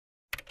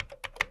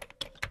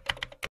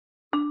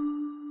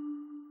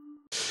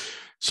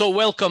So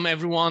welcome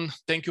everyone.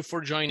 Thank you for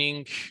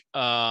joining.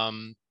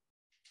 The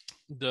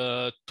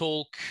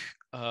talk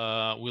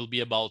will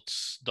be about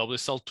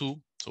WSL2,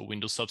 so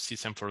Windows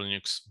Subsystem for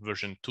Linux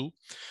version 2,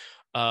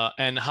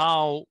 and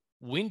how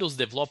Windows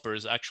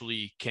developers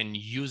actually can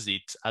use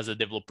it as a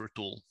developer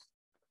tool.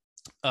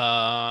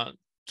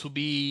 To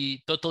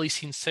be totally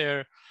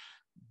sincere,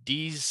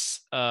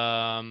 this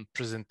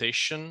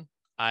presentation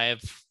I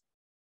have,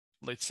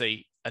 let's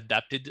say,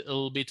 adapted a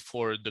little bit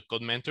for the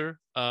Codementor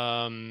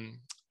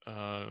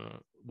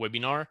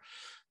webinar,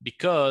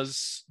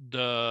 because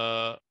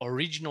the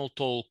original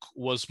talk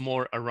was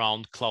more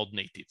around cloud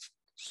native.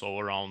 So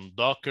around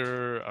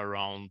Docker,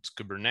 around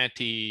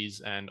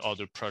Kubernetes and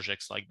other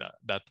projects like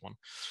that one.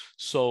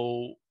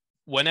 So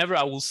whenever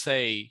I will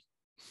say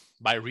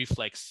by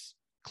reflex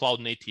cloud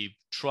native,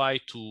 try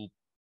to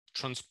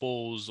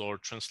transpose or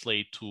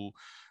translate to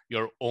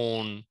your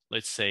own,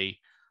 let's say,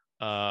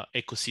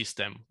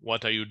 ecosystem.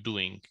 What are you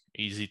doing?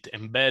 Is it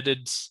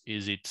embedded?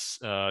 Is it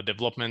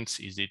development?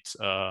 Is it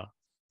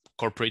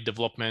corporate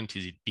development?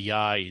 Is it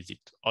BI? Is it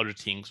other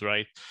things,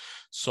 right?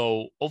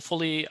 So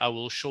hopefully I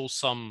will show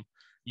some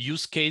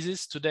use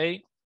cases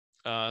today,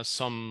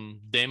 some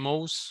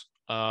demos.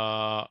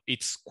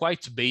 It's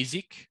quite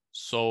basic.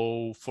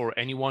 So for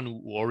anyone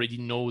who already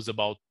knows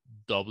about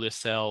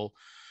WSL,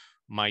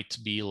 might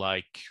be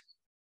like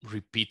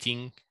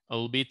repeating a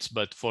little bit,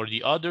 but for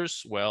the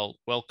others, well,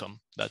 welcome.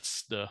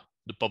 That's the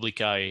public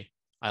I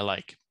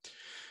like.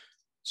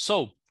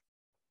 So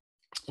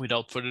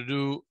without further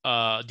ado,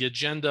 the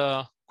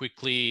agenda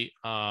quickly,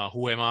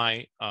 who am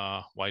I?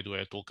 Why do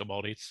I talk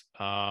about it?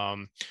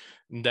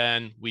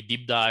 Then we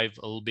deep dive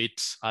a little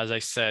bit. As I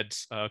said,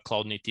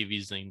 cloud native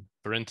is in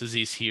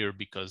parentheses here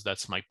because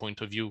that's my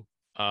point of view.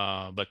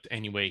 But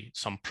anyway,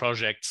 some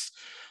projects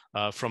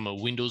from a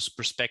Windows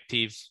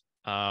perspective.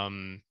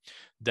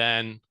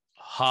 Then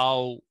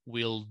how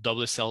will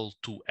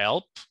WSL2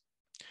 help?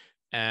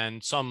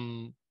 And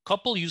some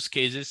couple use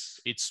cases.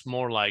 It's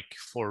more like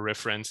for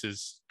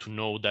references to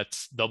know that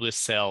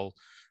WSL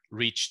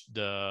reached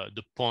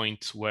the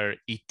point where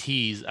it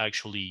is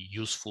actually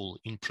useful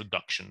in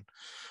production.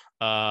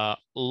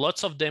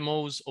 Lots of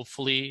demos,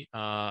 hopefully,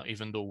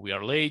 even though we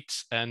are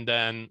late, and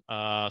then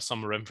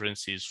some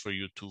references for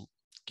you to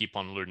keep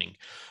on learning.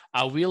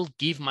 I will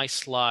give my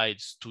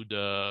slides to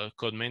the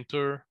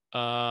Codementor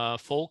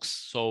folks,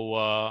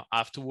 so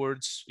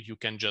afterwards you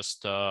can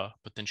just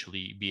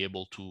potentially be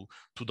able to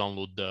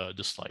download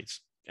the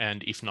slides,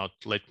 and if not,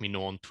 let me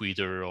know on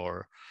Twitter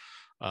or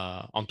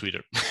on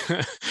Twitter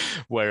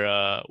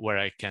where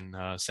I can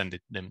send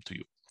them to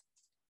you.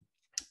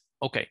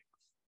 Okay,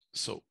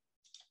 so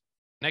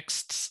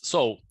next.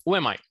 So who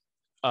am I?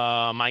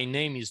 My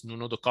name is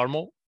Nuno de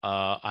Carmo.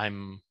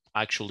 I'm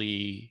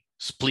actually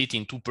split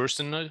in two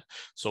persons.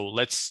 So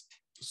let's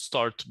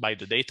start by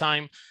the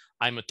daytime.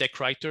 I'm a tech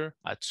writer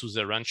at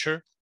SUSE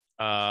Rancher.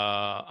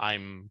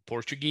 I'm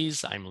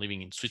Portuguese. I'm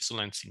living in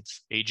Switzerland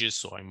since ages,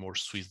 so I'm more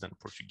Swiss than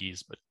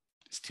Portuguese, but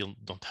still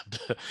don't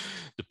have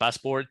the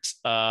passport.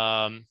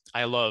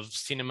 I love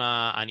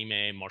cinema,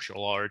 anime,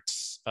 martial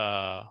arts.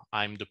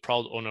 I'm the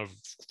proud owner of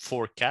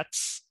 4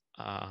 cats.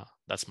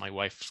 That's my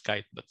wife's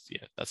cat, but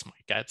yeah, that's my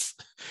cats.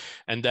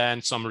 And then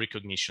some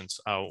recognitions.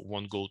 I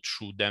won't go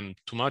through them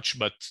too much,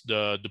 but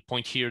the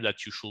point here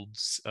that you should,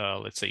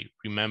 let's say,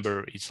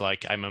 remember is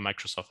like I'm a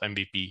Microsoft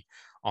MVP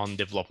on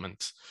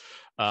development.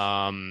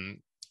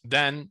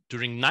 Then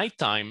during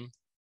nighttime,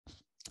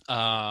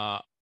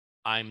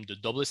 I'm the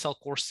WSL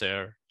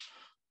Corsair.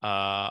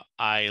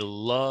 I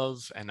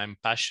love and I'm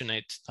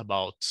passionate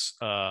about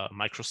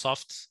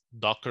Microsoft,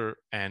 Docker,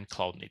 and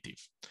cloud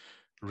native,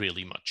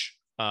 really much.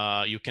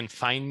 You can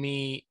find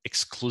me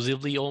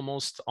exclusively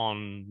almost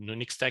on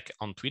Unix Tech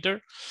on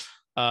Twitter.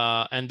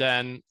 And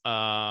then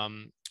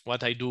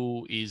what I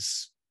do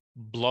is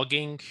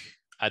blogging,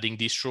 adding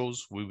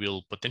distros. We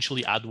will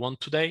potentially add one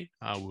today.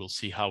 We'll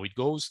see how it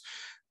goes.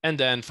 And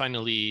then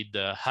finally,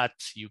 the hat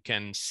you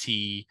can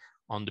see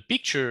on the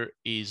picture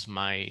is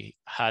my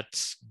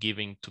hat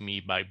given to me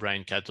by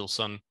Brian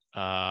Cattleson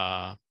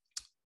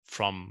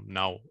from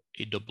now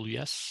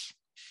AWS.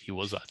 He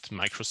was at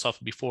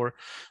Microsoft before,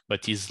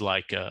 but he's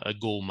like a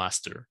Go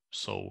master,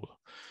 so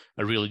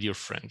a really dear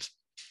friend.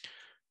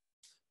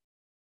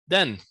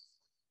 Then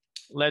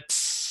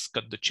let's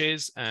cut the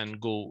chase and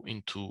go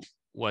into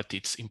what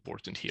is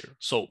important here.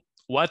 So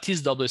what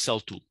is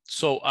WSL2?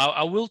 So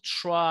I will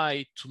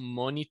try to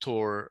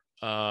monitor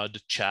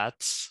the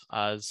chats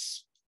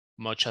as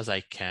much as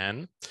I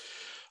can.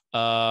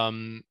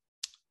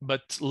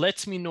 But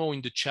let me know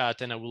in the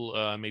chat, and I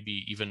will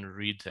maybe even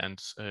read and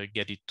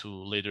get it to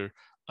later,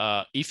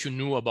 if you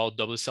knew about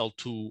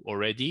WSL2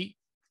 already,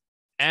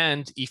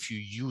 and if you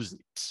use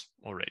it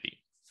already,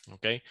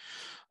 okay?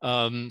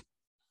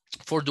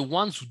 For the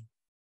ones who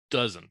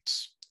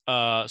doesn't,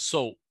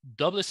 so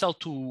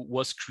WSL2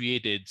 was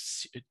created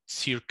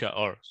circa,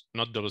 or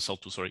not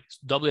WSL2, sorry,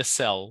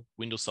 WSL,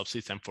 Windows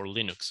Subsystem for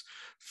Linux,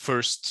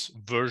 first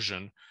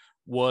version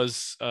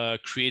was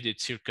created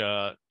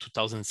circa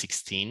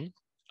 2016.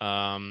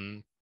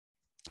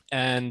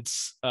 And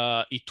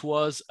it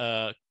was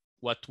a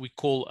what we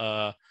call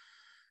a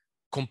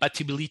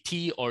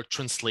compatibility or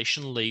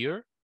translation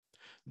layer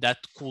that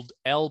could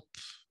help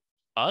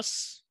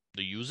us,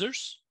 the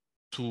users,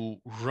 to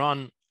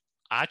run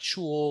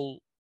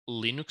actual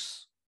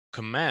Linux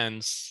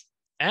commands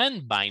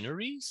and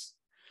binaries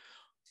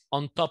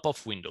on top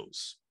of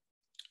Windows.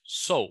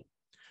 So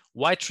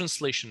why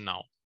translation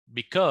now?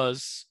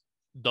 Because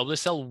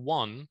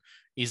WSL1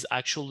 is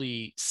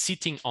actually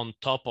sitting on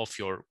top of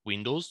your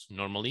Windows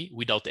normally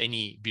without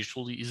any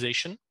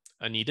virtualization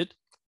needed.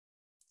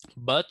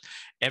 But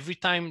every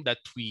time that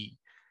we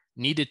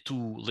needed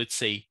to, let's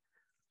say,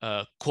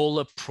 call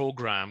a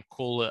program,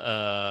 call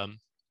a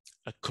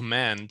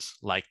command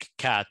like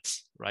cat,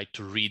 right,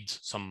 to read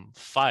some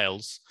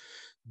files,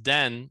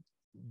 then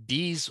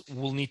these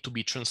will need to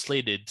be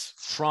translated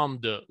from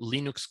the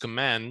Linux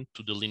command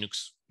to the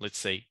Linux, let's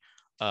say,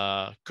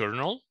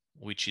 kernel,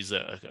 which is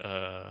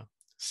a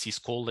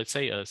syscall, let's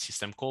say, a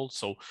system call.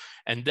 So,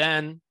 and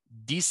then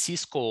this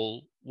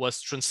syscall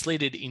was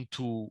translated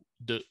into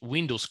the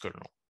Windows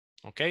kernel.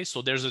 Okay,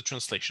 so there's a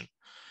translation.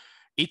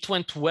 It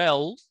went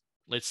well.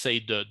 Let's say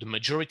the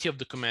majority of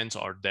the commands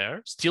are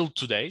there still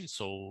today.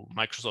 So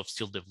Microsoft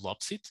still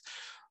develops it.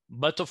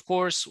 But of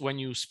course, when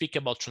you speak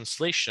about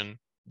translation,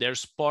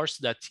 there's parts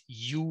that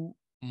you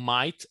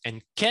might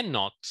and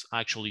cannot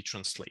actually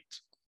translate.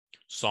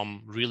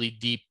 Some really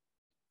deep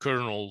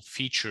kernel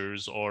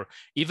features, or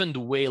even the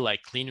way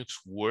like Linux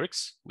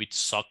works with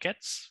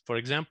sockets, for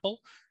example,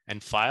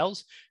 and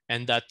files,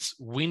 and that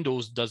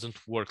Windows doesn't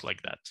work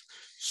like that.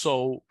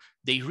 So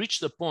they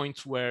reached the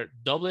point where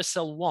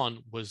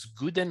WSL1 was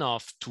good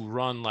enough to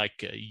run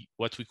like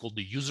what we call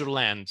the user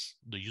land,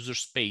 the user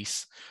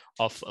space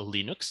of a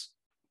Linux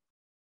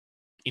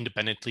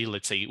independently,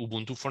 let's say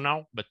Ubuntu for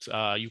now, but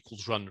you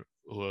could run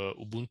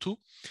Ubuntu.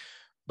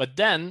 But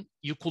then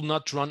you could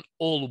not run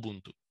all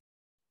Ubuntu.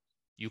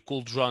 You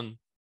could run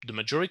the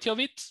majority of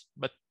it,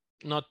 but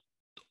not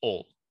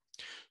all.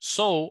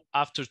 So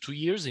after 2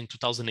 years in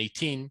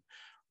 2018,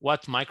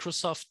 what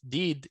Microsoft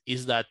did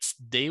is that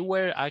they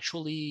were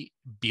actually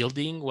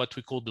building what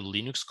we call the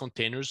Linux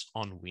containers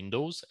on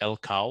Windows,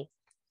 LCOW,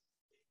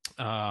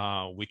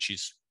 which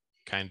is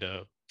kind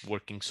of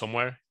working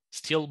somewhere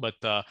still, but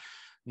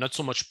not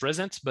so much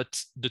present.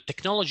 But the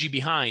technology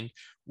behind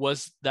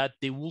was that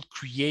they will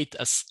create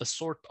a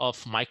sort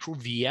of micro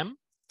VM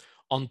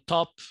on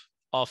top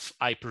of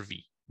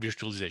Hyper-V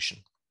virtualization.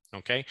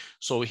 Okay,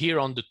 so here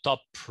on the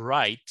top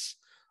right,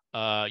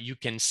 you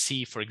can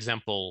see, for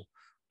example,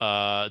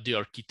 the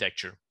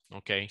architecture.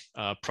 Okay,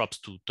 props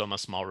to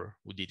Thomas Maurer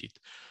who did it.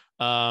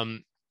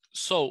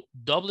 So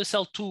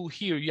WSL2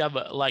 here, you have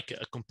like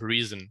a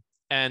comparison.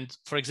 And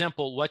for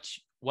example, what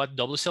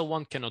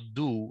WSL1 cannot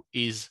do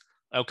is,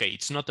 okay,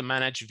 it's not a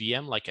managed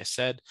VM, like I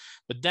said,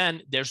 but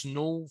then there's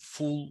no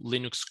full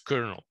Linux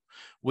kernel,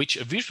 which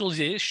a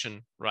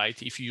virtualization, right?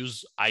 If you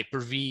use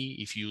Hyper-V,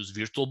 if you use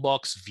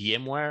VirtualBox,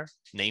 VMware,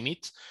 name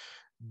it,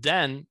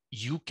 then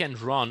you can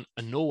run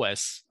an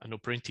OS, an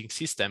operating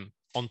system,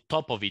 on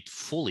top of it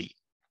fully.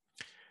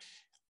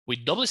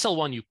 With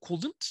WSL1, you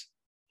couldn't.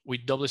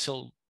 With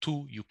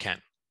WSL2, you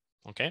can,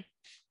 okay?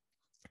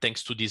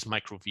 Thanks to this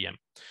micro VM.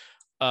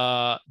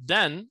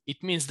 Then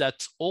it means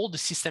that all the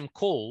system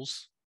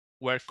calls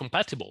were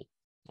compatible,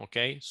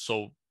 okay?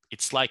 So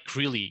it's like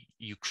really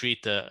you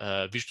create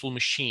a virtual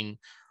machine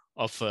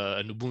of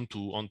an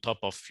Ubuntu on top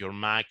of your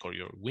Mac or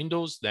your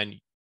Windows, then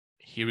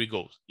here we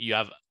go. You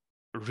have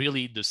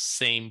really the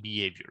same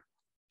behavior,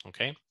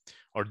 okay?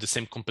 Or the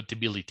same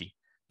compatibility.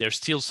 There's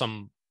still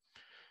some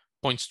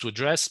points to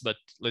address, but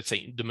let's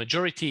say the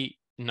majority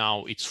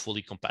now it's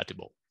fully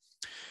compatible.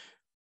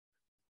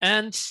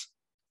 And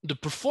the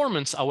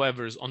performance,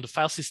 however, is on the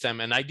file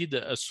system, and I did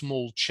a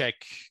small check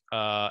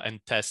and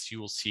test, you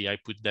will see, I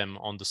put them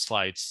on the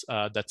slides,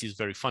 that is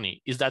very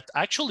funny, is that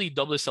actually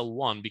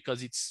WSL1,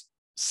 because it's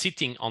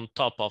sitting on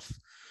top of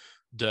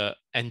the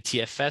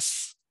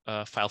NTFS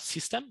file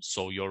system,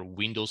 so your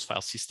Windows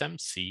file system,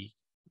 C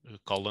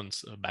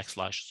colons,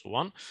 backslash, so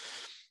on,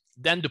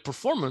 then the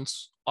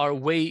performance are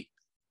way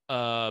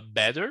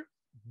better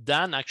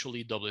than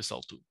actually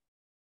WSL2,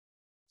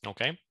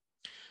 okay?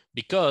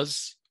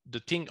 Because the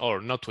thing,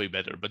 or not way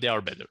better, but they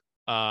are better,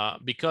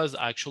 because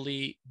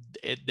actually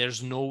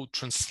there's no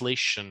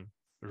translation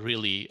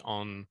really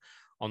on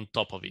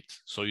top of it.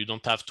 So you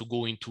don't have to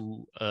go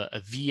into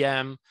a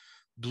VM,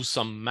 do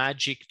some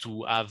magic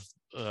to have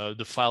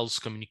the files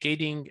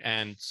communicating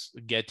and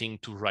getting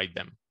to write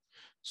them.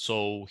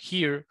 So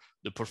here,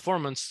 the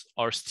performance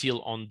are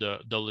still on the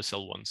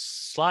WSL1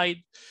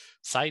 side,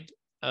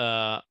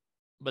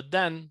 but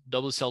then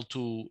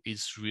WSL2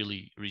 is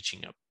really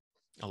reaching up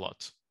a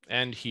lot.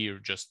 And here,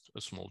 just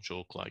a small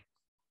joke like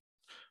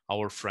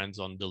our friends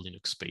on the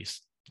Linux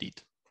space did.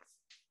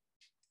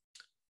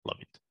 Love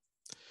it.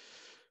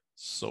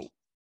 So,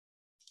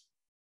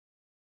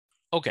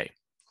 okay.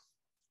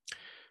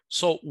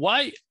 So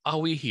why are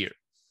we here?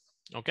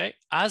 Okay,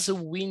 as a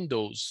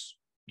Windows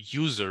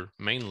user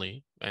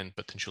mainly, and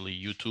potentially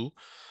you too,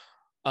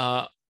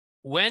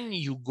 when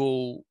you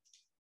go,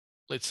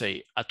 let's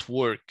say, at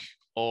work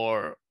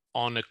or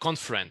on a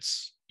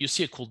conference, you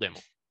see a cool demo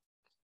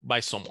by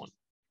someone.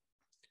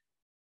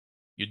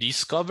 You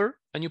discover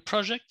a new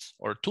project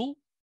or tool,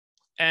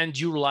 and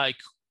you're like,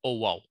 oh,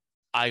 wow,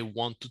 I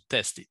want to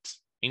test it.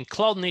 In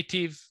cloud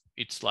native,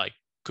 it's like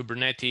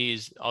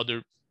Kubernetes,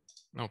 other,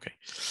 okay.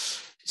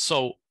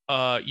 So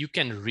you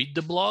can read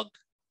the blog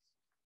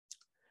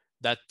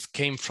that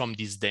came from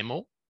this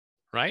demo,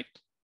 right?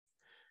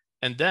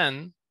 And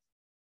then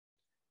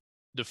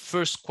the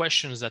first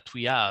questions that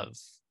we have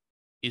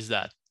is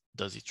that,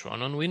 does it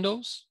run on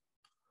Windows?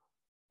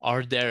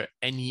 Are there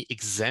any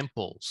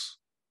examples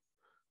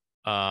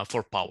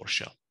for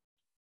PowerShell?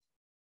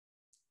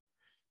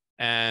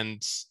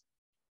 And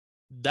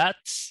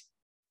that's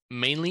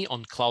mainly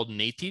on cloud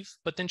native,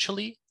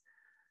 potentially.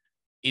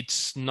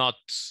 It's not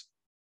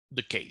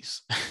the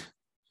case,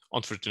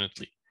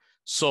 unfortunately.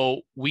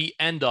 So we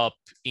end up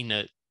in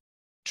a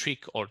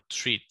trick or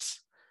treat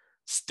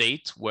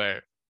state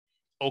where,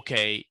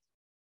 okay,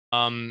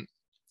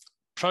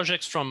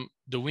 projects from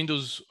the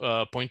Windows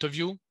point of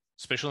view,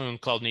 especially on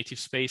cloud native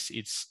space,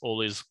 it's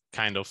always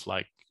kind of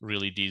like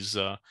really these,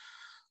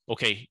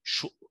 okay,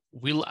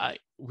 will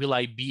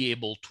I be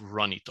able to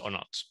run it or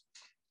not?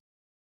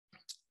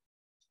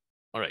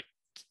 All right,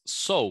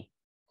 so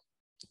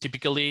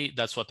typically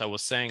that's what I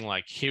was saying,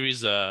 like here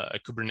is a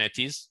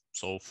Kubernetes.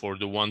 So for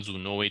the ones who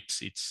know it,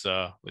 it's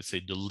let's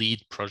say the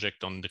lead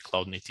project on the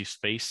cloud native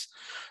space.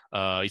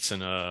 It's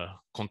a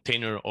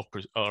container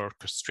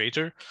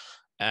orchestrator,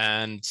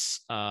 and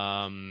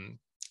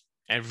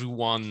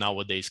everyone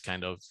nowadays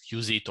kind of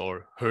use it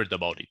or heard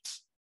about it.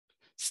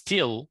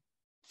 Still,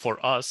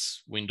 for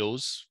us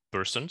Windows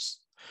persons,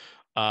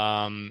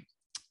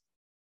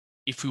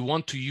 if we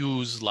want to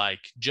use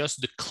like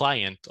just the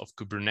client of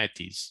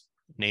Kubernetes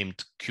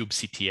named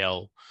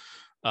kubectl,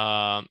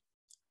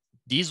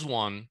 this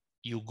one,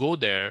 you go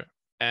there,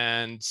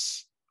 and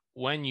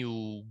when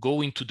you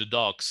go into the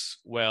docs,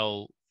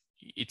 well,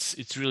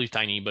 it's really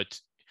tiny, but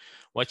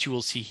what you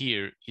will see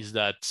here is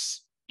that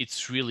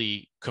it's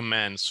really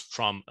commands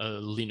from a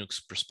Linux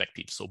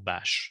perspective, so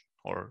bash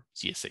or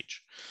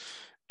ZSH.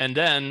 And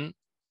then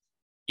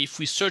if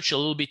we search a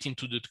little bit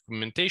into the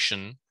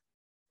documentation,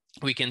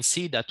 we can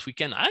see that we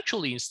can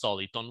actually install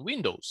it on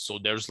Windows. So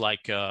there's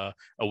like a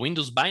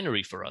Windows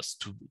binary for us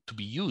to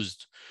be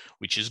used,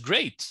 which is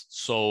great.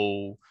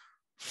 So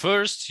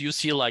first you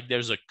see like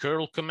there's a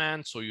curl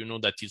command. So you know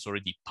that it's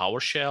already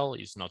PowerShell,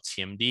 it's not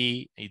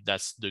CMD.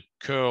 That's the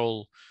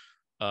curl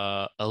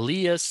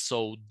alias.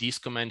 So this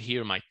command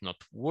here might not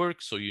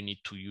work. So you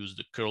need to use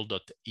the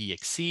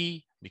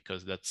curl.exe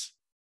because that's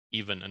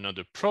even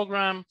another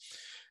program.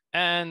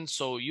 And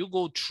so you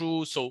go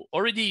through, so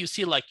already you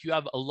see like you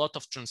have a lot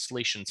of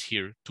translations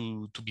here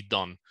to be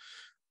done.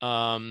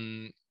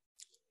 Then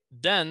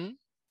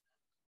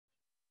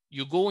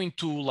you go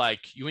into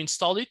like, you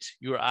install it,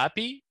 you're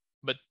happy,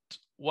 but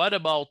what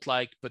about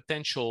like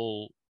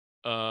potential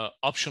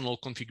optional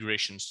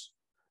configurations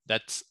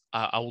that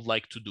I would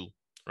like to do,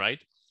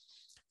 right?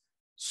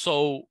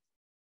 So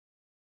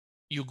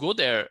you go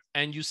there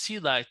and you see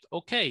that,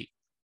 okay,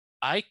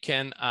 I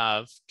can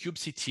have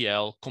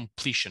kubectl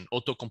completion,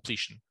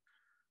 auto-completion.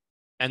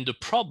 And the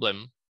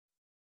problem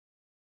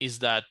is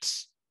that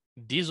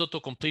this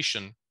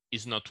auto-completion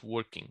is not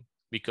working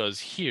because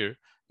here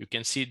you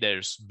can see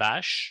there's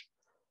bash,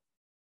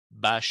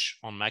 bash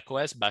on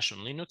macOS, bash on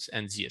Linux,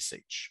 and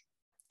ZSH.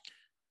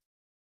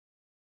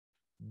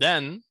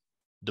 Then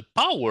the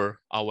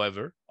power,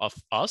 however, of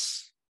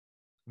us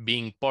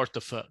being part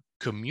of a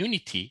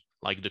community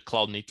like the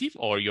cloud native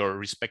or your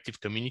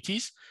respective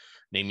communities,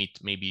 name it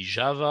maybe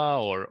Java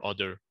or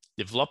other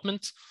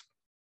development,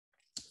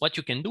 what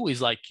you can do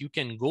is like you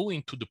can go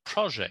into the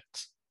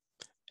project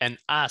and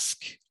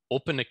ask,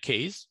 open a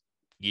case,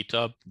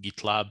 GitHub,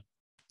 GitLab,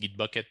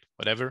 Gitbucket,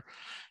 whatever.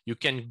 You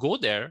can go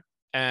there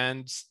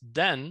and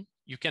then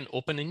you can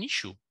open an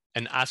issue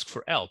and ask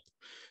for help.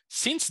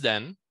 Since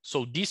then,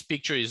 so this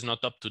picture is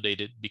not up to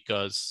date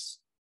because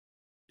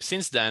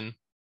since then,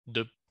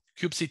 the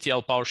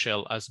kubectl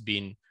PowerShell has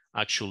been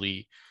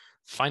actually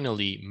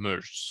finally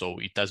merged. So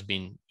it has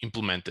been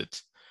implemented.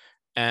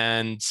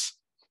 And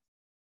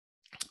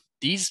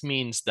this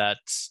means that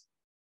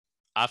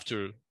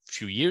after a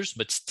few years,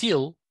 but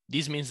still,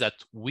 this means that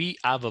we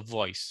have a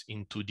voice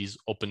into these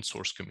open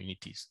source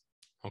communities,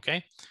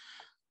 okay?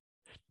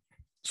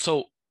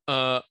 So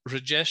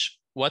Rajesh,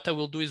 what I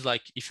will do is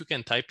like, if you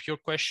can type your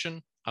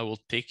question, I will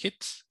take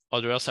it.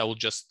 Otherwise, I will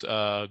just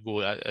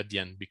go at the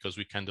end because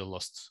we kind of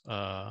lost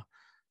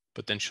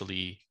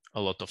potentially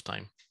a lot of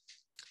time.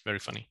 Very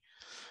funny.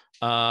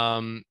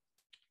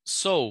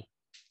 So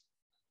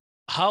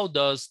how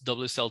does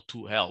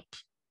WSL2 help?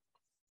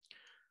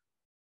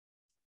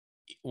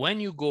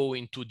 When you go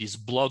into this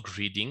blog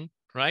reading,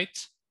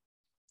 right,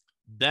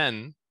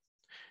 then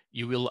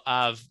you will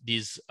have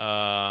this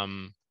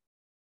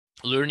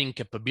learning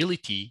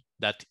capability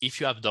that if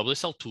you have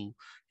WSL2,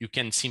 you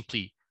can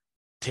simply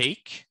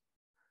take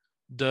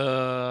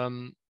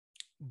the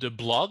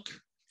blog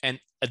and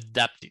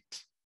adapt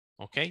it,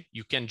 okay?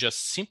 You can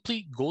just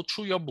simply go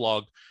through your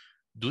blog,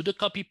 do the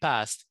copy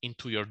paste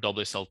into your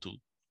WSL2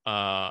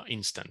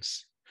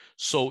 instance.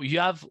 So you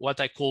have what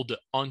I call the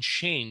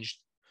unchanged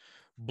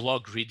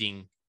block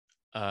reading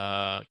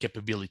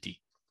capability.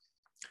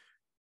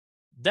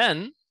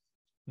 Then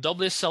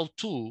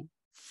WSL2,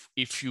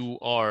 if you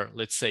are,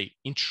 let's say,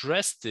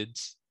 interested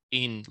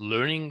in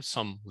learning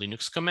some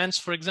Linux commands,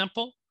 for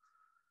example,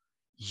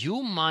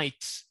 you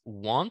might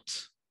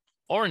want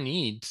or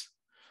need,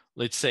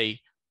 let's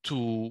say,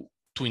 to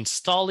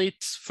install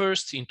it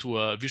first into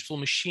a virtual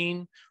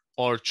machine,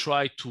 or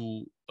try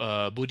to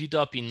boot it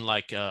up in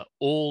like an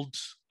old,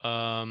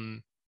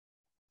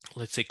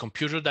 let's say,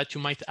 computer that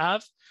you might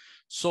have.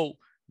 So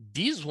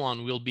this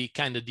one will be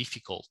kind of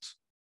difficult,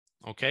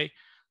 okay?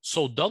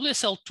 So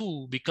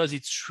WSL2, because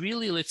it's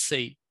really, let's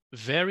say,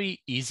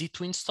 very easy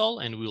to install,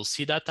 and we'll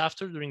see that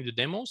after during the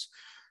demos,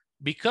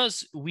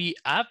 because we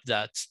have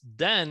that,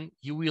 then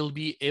you will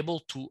be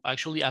able to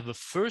actually have a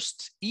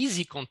first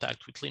easy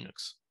contact with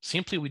Linux,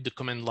 simply with the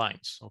command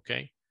lines,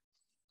 okay?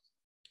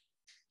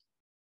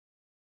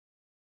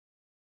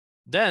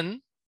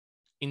 Then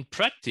in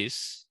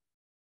practice,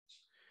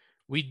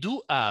 we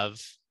do have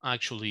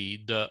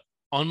actually the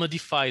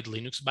unmodified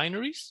Linux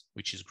binaries,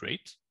 which is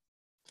great.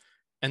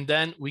 And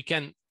then we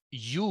can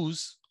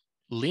use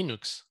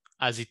Linux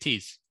as it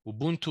is,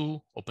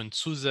 Ubuntu,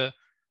 OpenSUSE,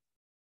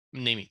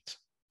 name it,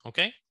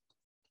 okay?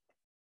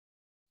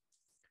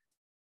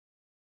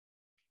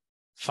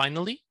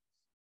 Finally,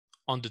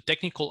 on the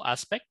technical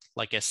aspect,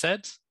 like I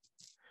said,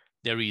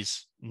 there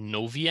is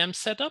no VM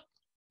setup.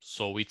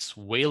 So it's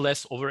way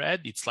less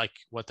overhead. It's like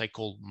what I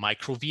call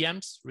micro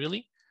VMs,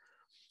 really.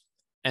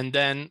 And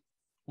then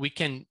we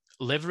can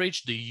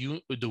leverage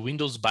the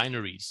Windows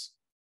binaries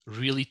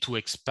really to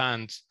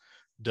expand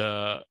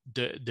the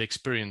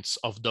experience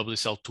of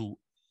WSL2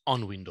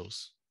 on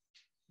Windows,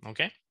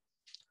 okay?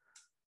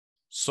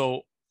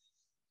 So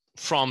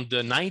from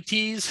the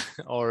 90s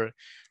or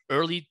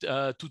early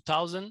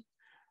 2000,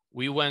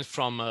 we went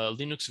from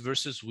Linux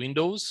versus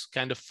Windows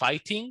kind of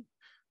fighting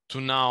to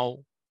now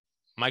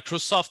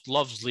Microsoft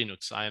loves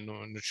Linux. I'm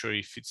not sure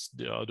if it's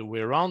the other way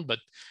around, but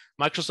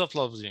Microsoft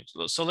loves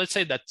Linux. So let's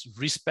say that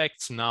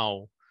respect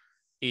now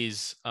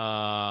is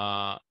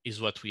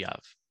what we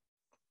have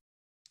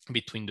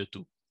between the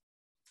two.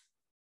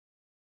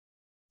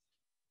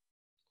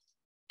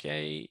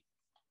 Okay.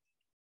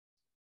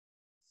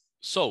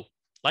 So,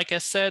 like I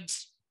said,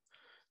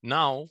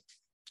 now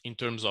in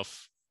terms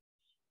of,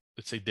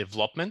 let's say,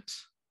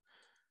 development,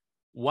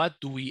 what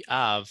do we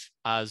have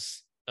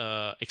as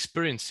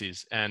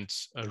experiences and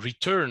a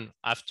return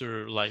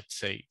after, let's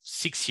say,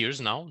 6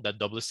 years now that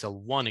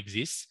WSL1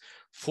 exists,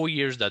 4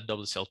 years that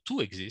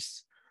WSL2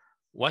 exists?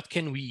 What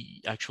can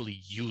we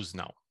actually use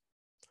now?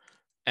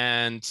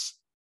 And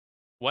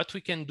what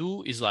we can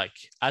do is,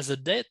 like, as a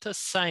data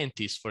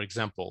scientist, for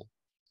example,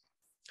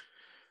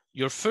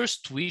 your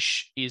first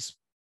wish is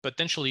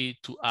potentially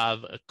to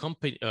have a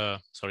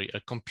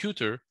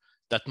computer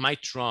that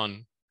might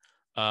run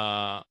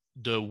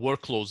the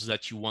workloads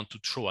that you want to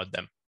throw at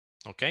them,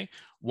 okay?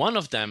 One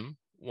of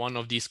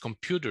these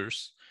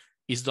computers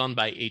is done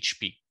by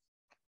HP.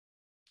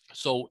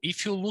 So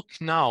if you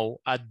look now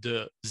at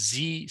the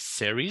Z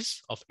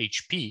series of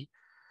HP,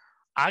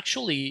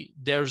 actually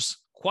there's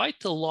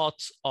quite a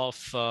lot of,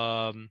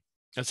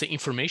 let's say,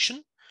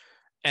 information.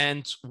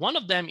 And one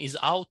of them is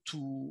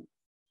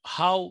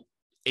how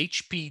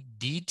HP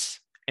did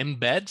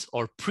embed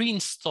or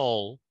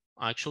pre-install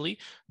actually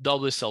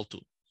WSL2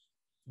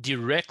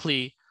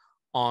 directly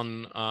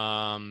on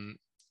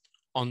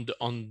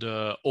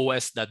the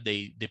OS that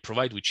they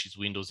provide, which is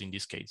Windows in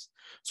this case.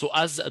 So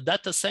as a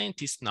data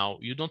scientist now,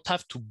 you don't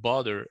have to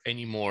bother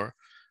anymore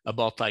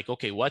about, like,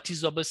 okay, what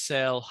is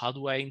WSL? How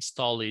do I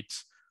install it?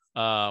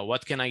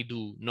 What can I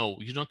do? No,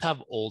 you don't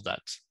have all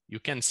that. You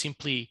can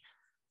simply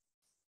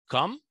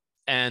come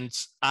and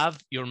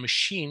have your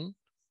machine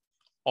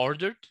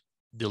ordered,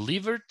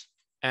 delivered,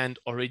 and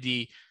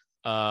already,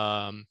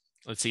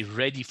 let's say,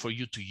 ready for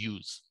you to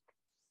use.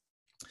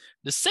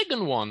 The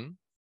second one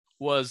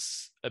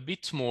was a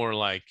bit more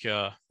like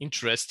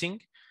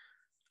interesting.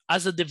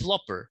 As a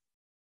developer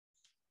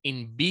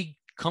in big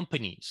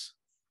companies,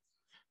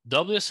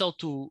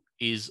 WSL2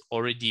 is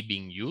already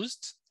being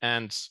used.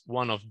 And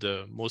one of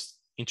the most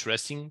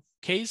interesting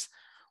case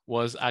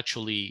was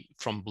actually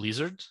from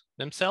Blizzard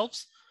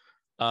themselves,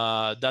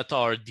 that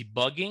are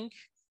debugging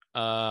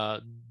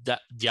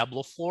that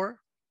Diablo 4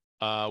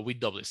 with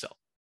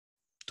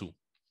WSL2.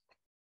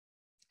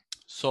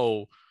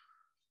 So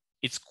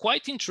it's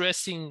quite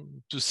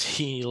interesting to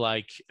see,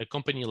 like, a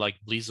company like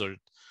Blizzard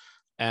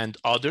and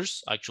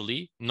others,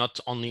 actually, not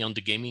only on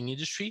the gaming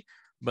industry,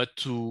 but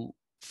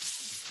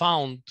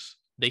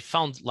they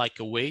found like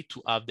a way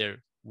to have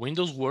their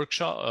Windows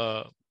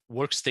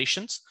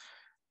workstations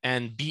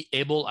and be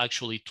able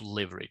actually to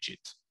leverage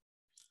it.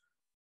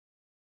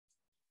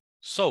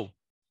 So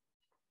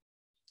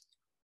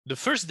the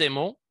first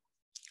demo,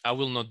 I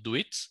will not do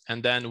it,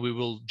 and then we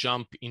will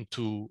jump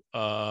into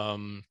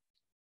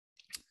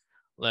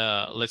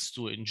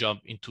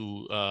jump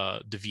into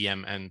the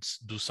VM and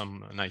do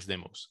some nice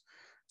demos.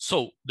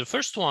 So the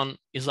first one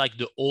is like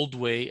the old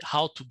way,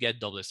 how to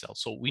get WSL.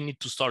 So we need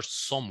to start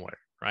somewhere,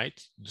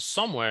 right? The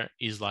somewhere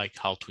is like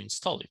how to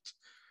install it.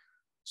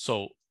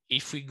 So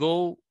if we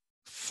go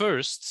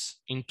first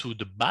into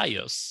the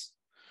BIOS,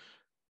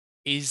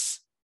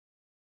 is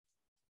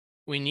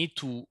we need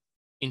to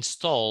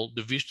install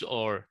the visual,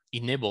 or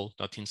enable,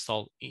 not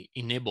install,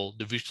 enable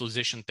the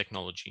virtualization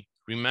technology.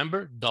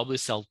 Remember,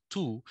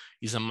 WSL2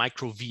 is a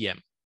micro VM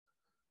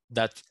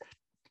that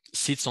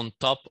sits on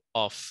top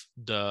of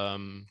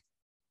the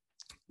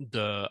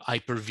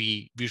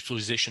Hyper-V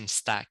virtualization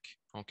stack,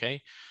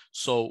 okay?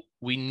 So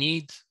we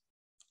need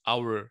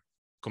our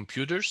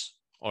computers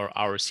or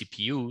our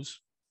CPUs,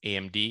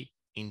 AMD,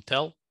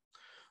 Intel,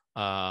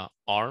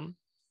 ARM,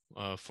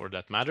 for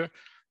that matter,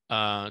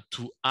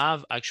 to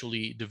have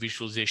actually the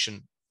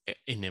visualization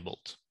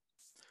enabled.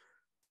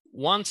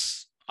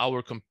 Once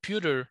our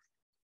computer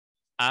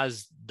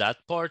has that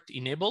part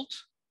enabled,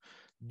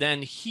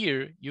 then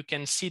here you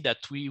can see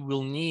that we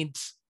will need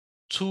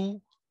two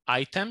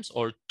items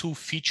or two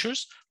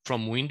features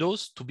from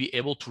Windows to be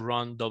able to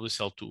run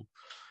WSL2.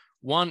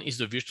 One is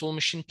the virtual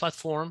machine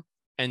platform,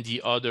 and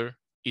the other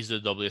is the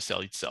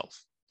WSL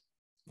itself,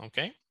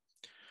 okay?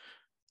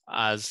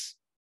 As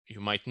you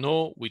might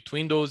know, with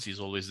Windows is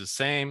always the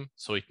same.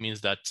 So it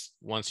means that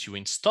once you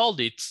installed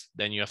it,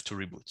 then you have to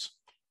reboot.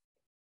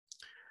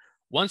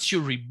 Once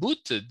you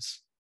rebooted,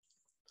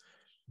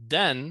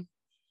 then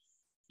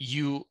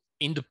you,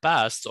 in the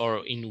past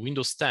or in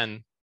Windows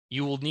 10,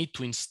 you will need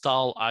to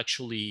install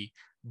actually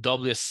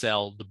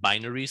WSL, the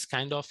binaries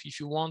kind of, if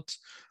you want,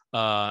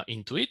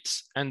 into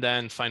it. And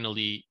then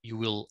finally, you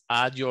will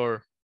add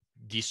your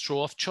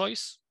distro of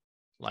choice,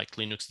 like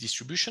Linux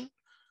distribution,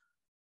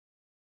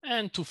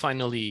 and to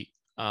finally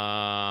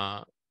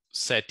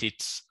set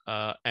it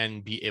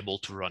and be able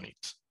to run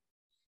it.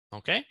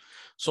 Okay,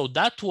 so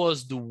that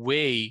was the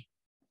way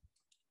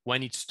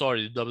when it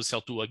started,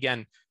 WSL2,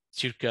 again,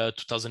 circa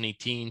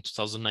 2018,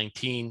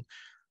 2019.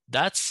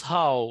 That's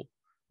how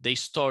they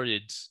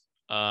started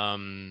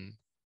doing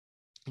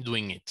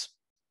it.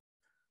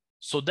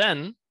 So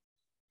then,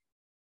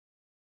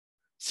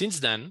 since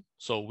then,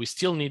 so we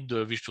still need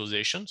the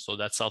virtualization, so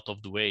that's out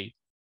of the way.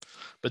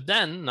 But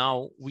then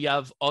now we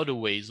have other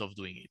ways of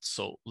doing it.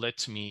 So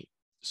let me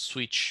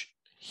switch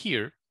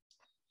here.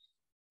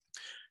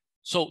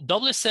 So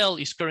WSL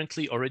is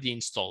currently already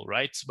installed,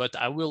 right? But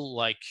I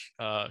will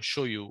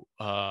show you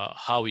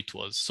how it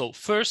was. So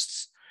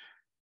first,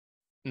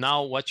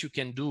 now what you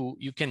can do,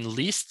 you can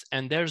list,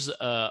 and there's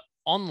an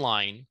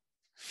online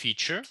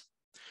feature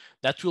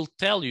that will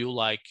tell you,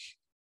 like,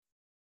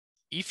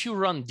 if you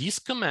run this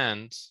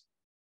command,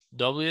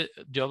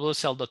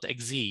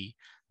 wsl.exe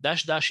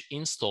 --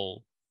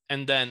 install,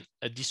 and then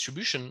a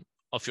distribution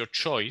of your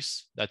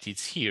choice that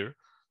is here,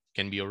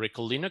 can be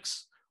Oracle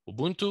Linux,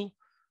 Ubuntu,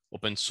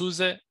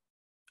 OpenSUSE,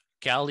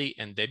 Kali,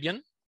 and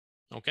Debian,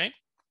 okay?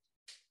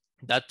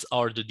 That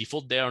are the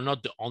default. They are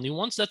not the only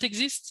ones that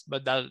exist,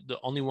 but that the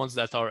only ones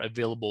that are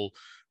available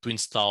to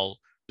install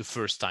the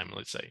first time,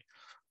 let's say.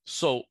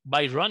 So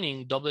by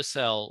running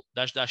WSL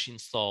 --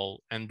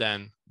 install and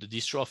then the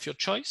distro of your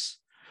choice,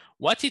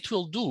 what it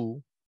will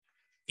do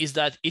is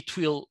that it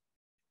will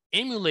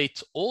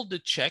emulate all the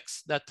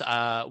checks that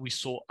we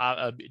saw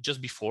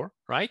just before,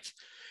 right?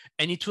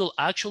 And it will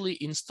actually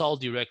install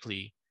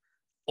directly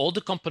all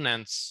the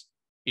components.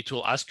 It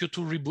will ask you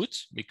to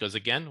reboot because,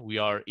 again, we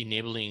are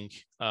enabling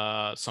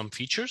some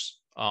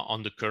features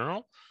on the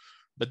kernel.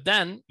 But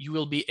then you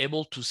will be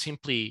able to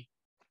simply,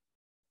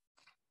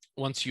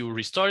 once you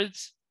restart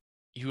it,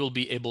 you will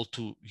be able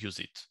to use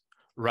it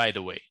right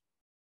away.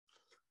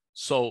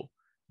 So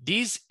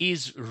this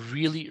is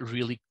really,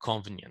 really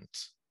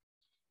convenient,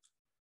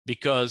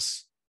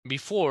 because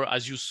before,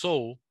 as you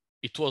saw,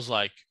 it was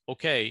like,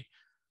 okay,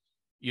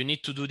 you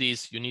need to do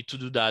this, you need to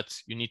do that,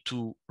 you need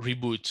to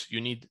reboot, you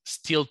need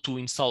still to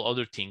install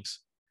other things.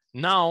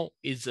 Now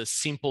it's a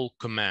simple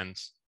command.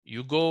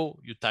 You go,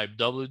 you type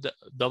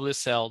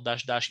wsl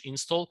 --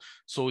 install.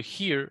 So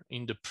here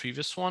in the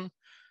previous one,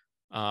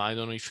 I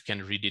don't know if you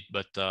can read it,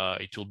 but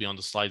it will be on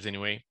the slides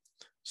anyway.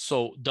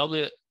 So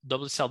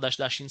wsl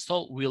 --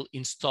 install will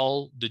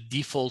install the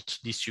default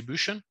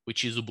distribution,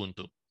 which is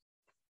Ubuntu.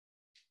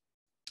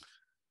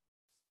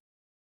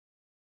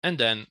 And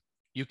then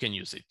you can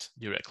use it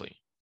directly.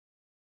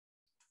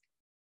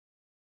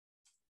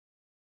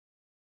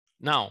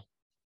 Now,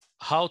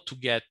 how to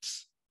get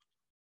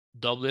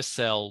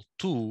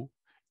WSL2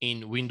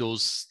 in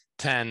Windows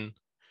 10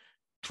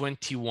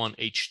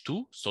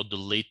 21H2, so the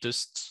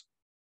latest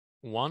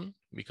one,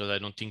 because I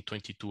don't think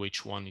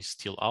 22H1 is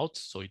still out,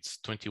 so it's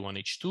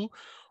 21H2,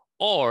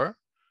 or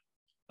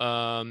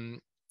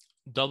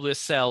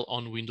WSL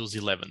on Windows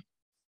 11.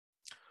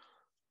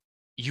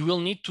 You will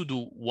need to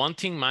do one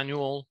thing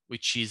manual,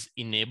 which is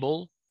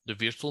enable the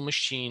virtual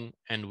machine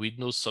and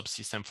Windows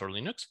Subsystem for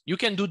Linux. You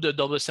can do the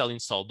WSL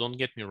install, don't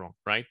get me wrong,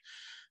 right?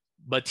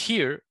 But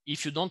here,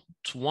 if you don't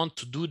want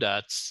to do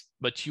that,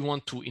 but you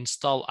want to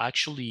install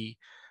actually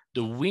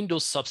the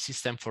Windows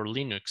Subsystem for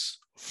Linux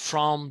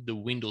from the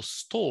Windows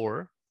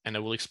Store, and I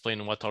will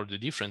explain what are the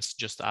difference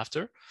just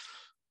after.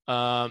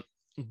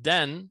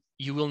 Then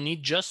you will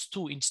need just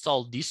to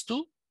install these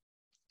two,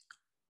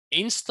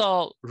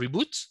 install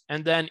reboot,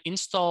 and then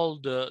install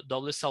the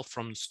WSL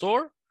from the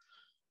store.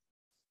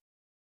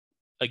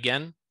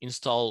 Again,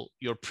 install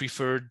your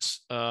preferred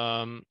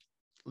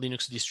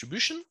Linux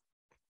distribution,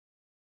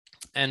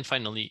 and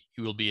finally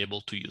you will be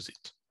able to use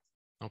it.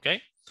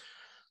 Okay,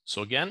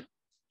 so again,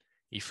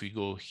 if we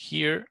go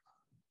here,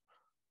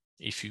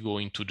 if you go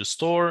into the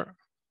store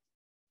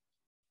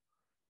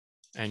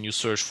and you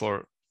search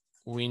for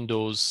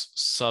Windows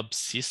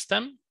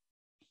Subsystem,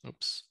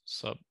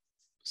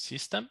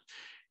 Subsystem,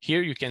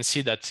 here you can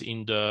see that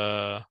in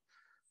the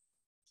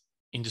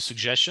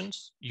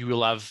suggestions you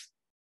will have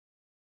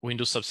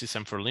Windows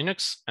Subsystem for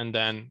Linux, and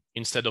then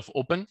instead of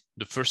open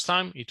the first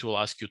time, it will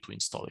ask you to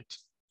install it.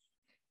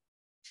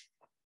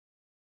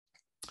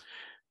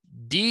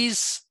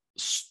 This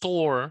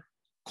store,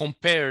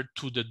 compared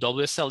to the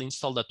WSL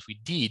install that we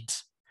did,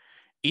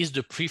 is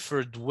the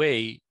preferred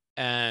way.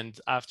 And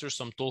after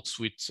some talks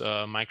with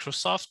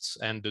Microsoft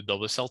and the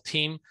WSL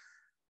team,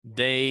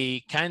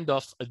 they kind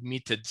of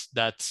admitted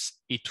that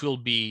it will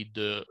be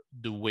the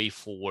way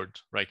forward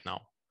right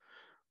now.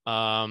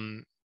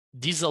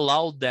 This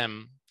allowed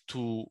them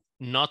to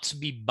not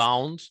be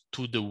bound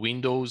to the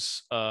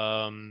Windows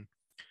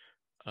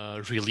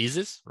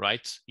releases,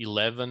 right?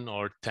 11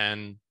 or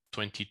 10,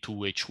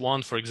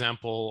 22H1, for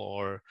example,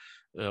 or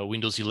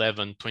Windows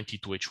 11,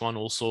 22H1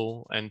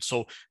 also. And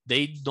so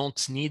they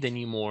don't need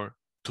anymore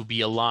to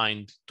be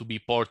aligned to be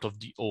part of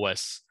the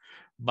OS.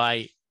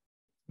 By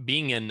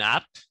being an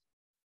app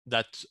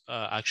that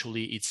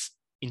actually it's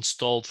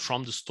installed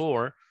from the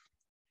store,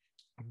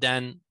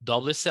 then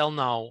WSL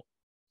now,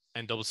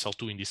 and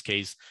WSL2 in this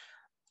case,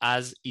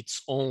 has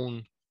its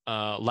own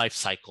life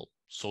cycle.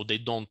 So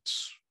they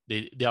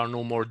are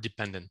no more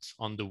dependent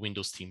on the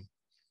Windows team,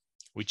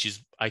 which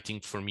is, I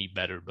think, for me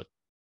better, but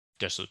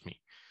that's not me.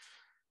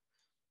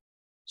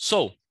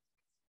 So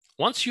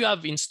once you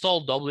have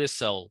installed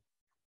WSL,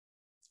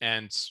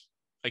 and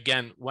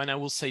again, when I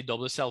will say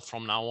WSL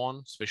from now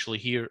on, especially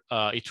here,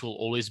 it will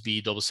always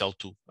be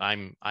WSL2.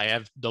 I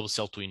have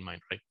WSL2 in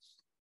mind, right?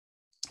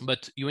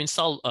 But you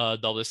install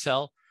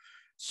WSL,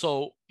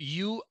 so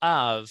you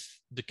have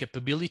the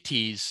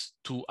capabilities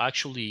to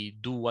actually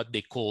do what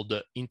they call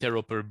the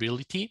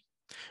interoperability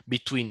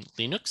between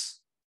Linux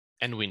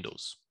and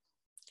Windows.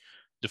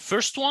 The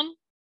first one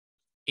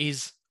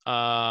is,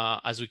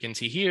 as we can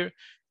see here,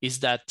 is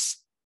that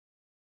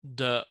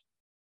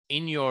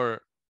in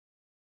your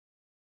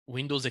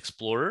Windows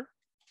Explorer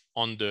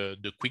on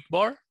the quick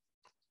bar,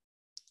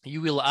 you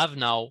will have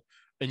now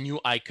a new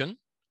icon,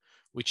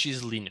 which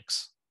is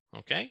Linux.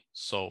 Okay,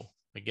 so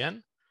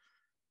again,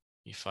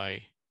 if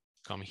I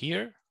come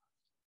here,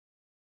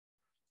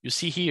 you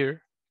see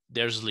here,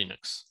 there's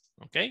Linux,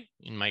 okay,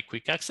 in my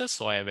quick access.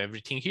 So I have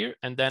everything here,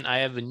 and then I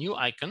have a new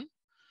icon.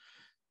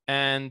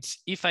 And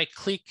if I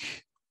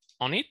click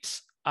on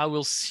it, I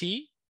will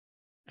see,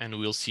 and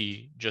we'll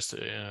see just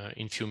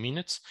in a few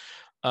minutes,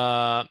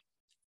 my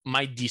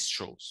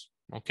distros,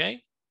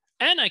 okay?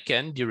 And I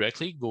can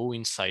directly go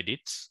inside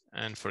it.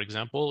 And for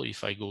example,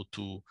 if I go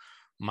to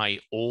my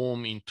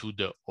home into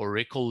the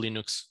Oracle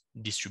Linux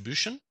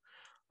distribution,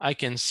 I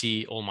can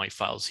see all my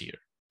files here,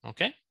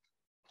 okay?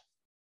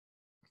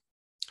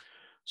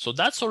 So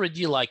that's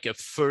already like a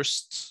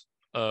first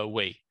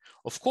way.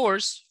 Of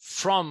course,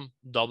 from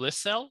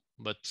WSL,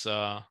 but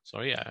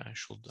sorry, I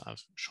should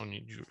have shown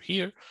you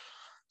here.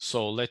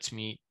 So let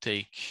me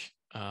take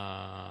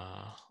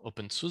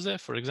OpenSUSE,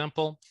 for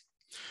example.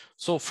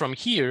 So from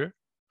here,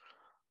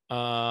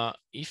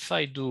 if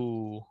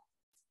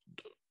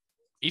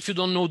you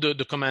don't know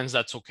the commands,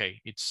 that's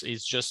okay.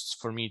 It's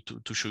just for me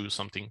to show you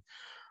something.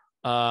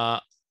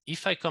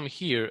 If I come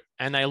here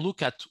and I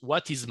look at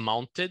what is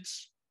mounted,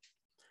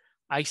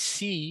 I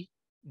see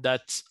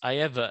that I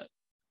have a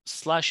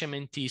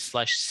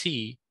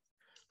 /mnt/c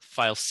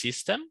file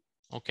system,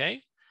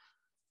 okay?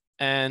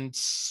 And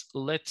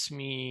let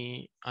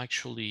me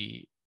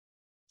actually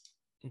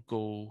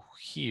go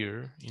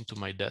here into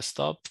my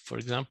desktop, for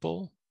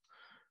example,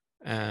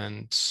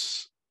 and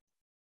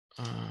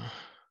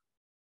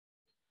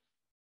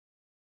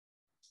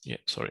yeah,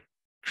 sorry,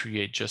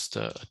 create just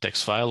a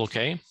text file,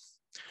 okay?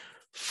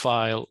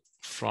 File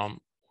from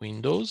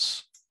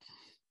Windows.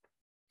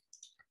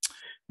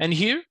 And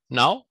here,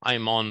 now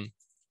I'm on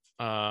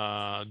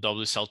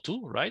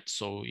WSL2, right?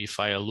 So if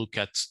I look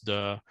at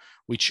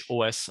which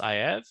OS I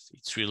have,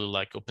 it's really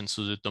like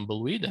OpenSUSE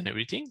Tumbleweed and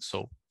everything.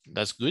 So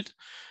that's good.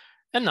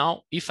 And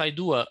now if I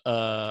do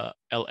a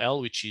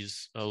LL, which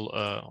is,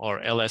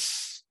 or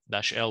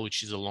ls-l,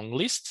 which is a long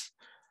list,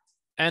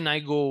 and I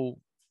go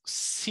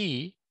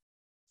see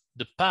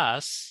the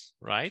path,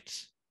 right,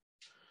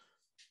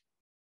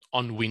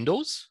 on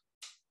Windows,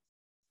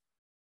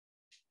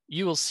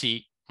 you will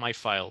see my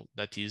file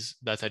that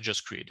I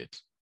just created,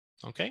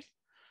 okay?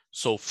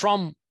 So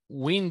from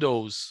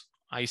Windows,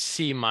 I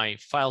see my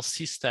file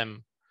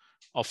system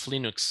of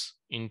Linux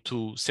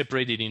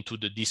separated into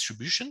the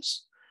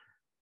distributions.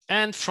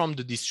 And from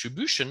the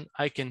distribution,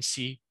 I can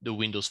see the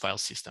Windows file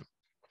system.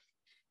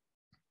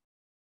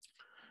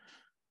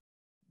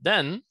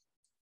 Then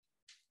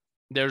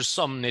there's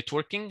some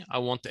networking. I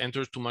won't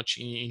enter too much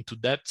into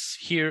depth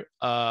here.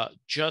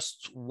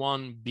 Just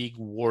one big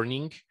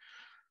warning.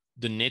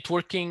 The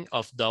networking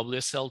of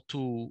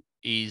WSL2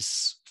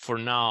 is, for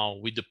now,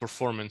 with the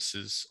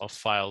performances of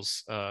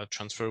files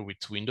transfer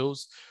with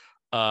Windows,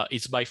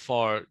 it's by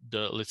far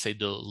the, let's say,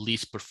 the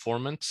least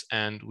performance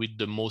and with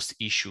the most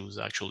issues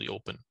actually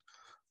open.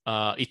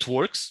 It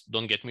works,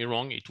 don't get me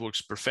wrong, it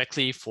works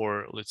perfectly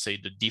for, let's say,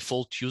 the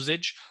default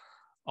usage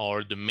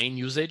or the main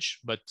usage,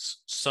 but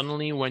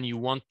suddenly when you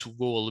want to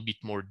go a little bit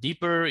more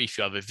deeper, if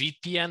you have a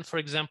VPN, for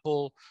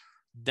example,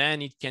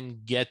 then it can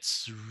get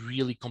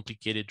really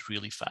complicated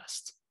really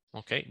fast.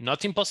 Okay,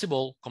 not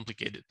impossible,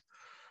 complicated.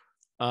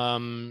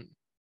 The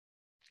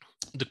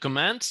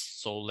commands,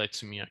 so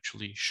let me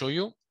actually show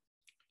you.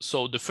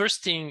 So the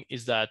first thing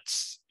is that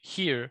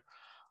here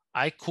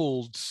I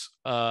could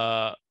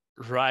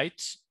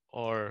write,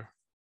 or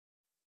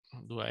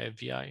do I have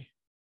VI?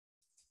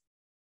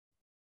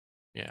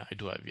 Yeah, I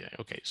do have VI.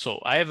 Okay, so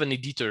I have an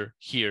editor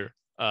here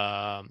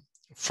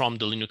from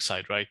the Linux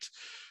side, right?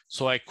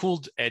 So I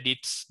could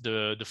edit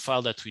the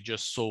file that we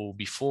just saw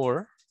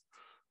before.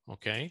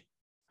 Okay,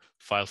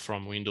 file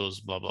from Windows,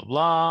 blah, blah,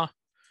 blah.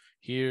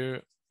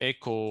 Here,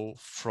 echo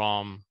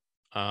from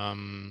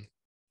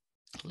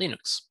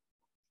Linux.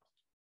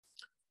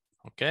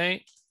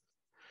 Okay,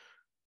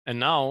 and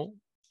now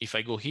if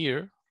I go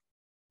here,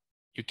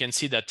 you can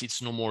see that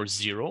it's no more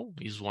 0,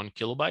 it's 1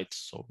 kilobyte.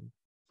 So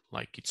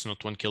like it's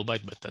not 1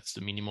 kilobyte, but that's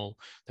the minimal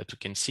that you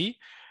can see.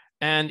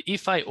 And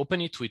if I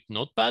open it with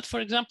Notepad, for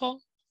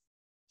example,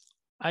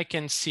 I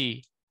can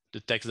see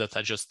the text that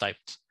I just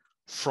typed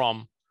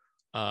from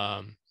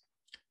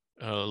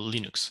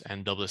Linux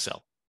and WSL.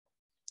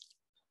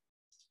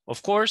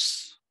 Of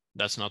course,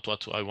 that's not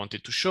what I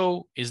wanted to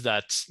show, is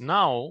that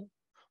now,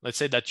 let's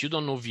say that you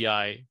don't know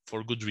VI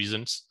for good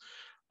reasons,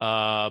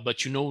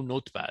 but you know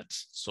Notepad.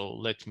 So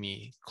let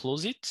me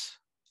close it.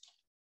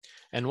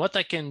 And what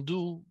I can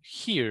do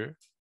here,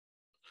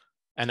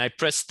 and I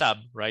press tab,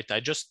 right? I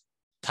just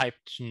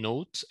typed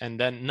note, and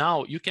then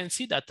now you can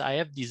see that I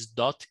have this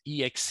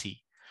 .exe.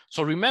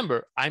 So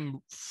remember, I'm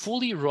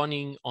fully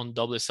running on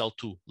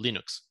WSL2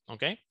 Linux,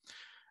 okay?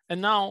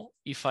 And now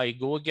if I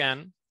go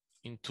again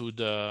into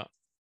the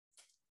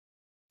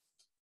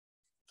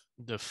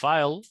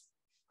file,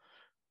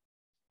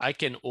 I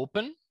can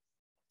open.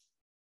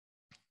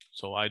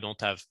 So I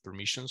don't have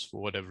permissions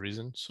for whatever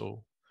reason,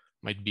 so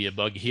might be a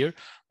bug here,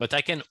 but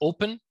I can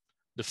open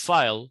the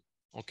file,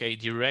 okay,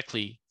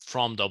 directly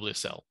from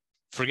WSL.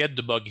 Forget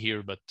the bug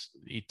here, but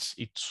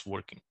it's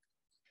working.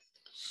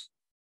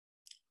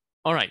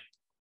 All right,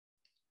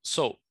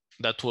 so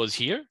that was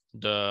here,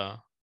 the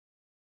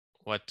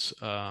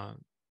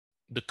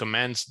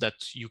commands that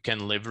you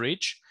can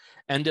leverage.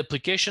 And the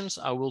applications,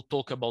 I will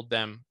talk about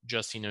them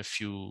just in a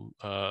few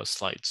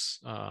slides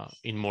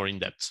in more in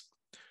depth.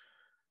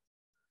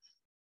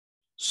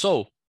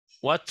 So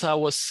what I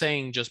was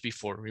saying just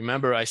before,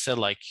 remember I said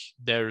like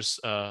there's,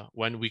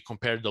 when we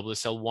compare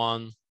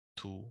WSL1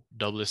 to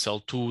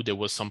WSL2, there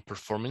was some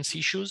performance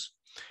issues.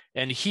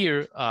 And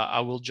here I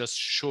will just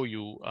show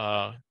you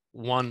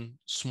one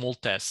small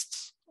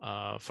test,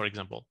 for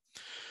example.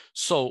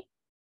 So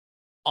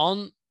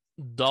on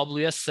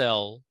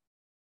WSL,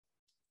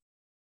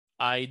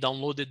 I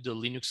downloaded the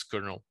Linux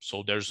kernel.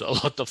 So there's a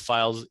lot of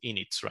files in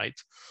it, right?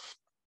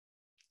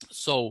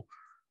 So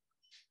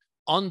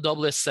on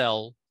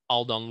WSL,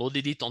 I'll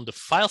downloaded it on the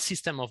file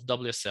system of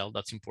WSL.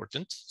 That's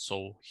important.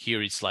 So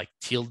here it's like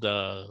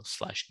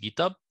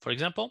 /GitHub, for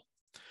example.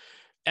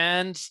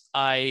 And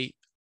I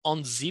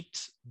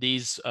unzipped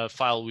this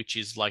file, which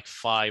is like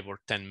 5 or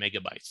 10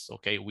 megabytes,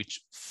 okay,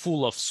 which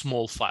full of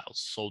small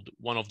files. So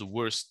one of the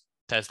worst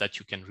tests that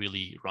you can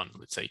really run,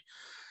 let's say.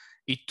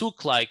 It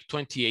took like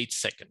 28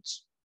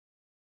 seconds.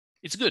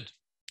 It's good,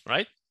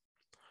 right?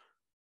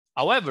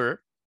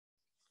 However,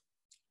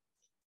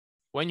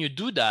 when you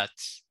do that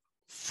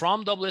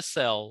from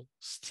WSL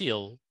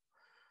still,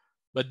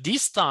 but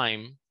this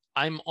time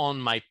I'm on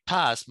my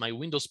pass, my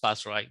Windows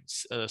pass, right?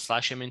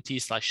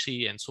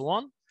 /mnt/c and so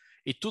on.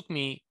 It took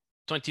me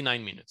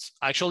 29 minutes.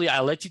 Actually,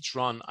 I let it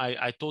run.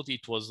 I thought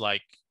it was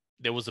like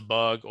there was a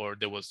bug or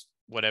there was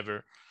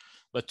whatever,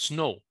 but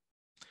no.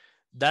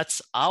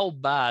 That's how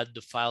bad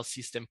the file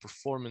system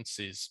performance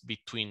is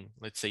between,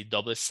 let's say,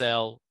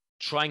 WSL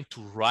trying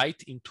to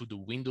write into the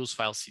Windows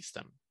file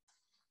system.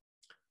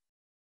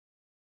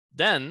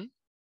 Then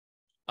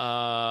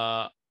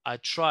I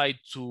tried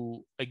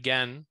to,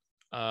 again,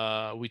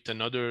 with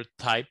another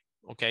type,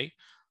 okay,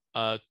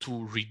 to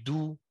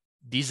redo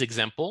this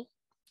example.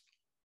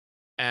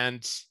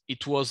 And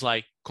it was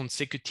like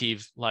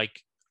consecutive,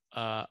 like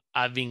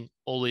having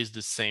always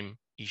the same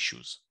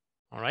issues,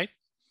 all right?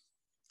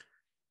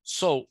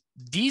 So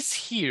this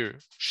here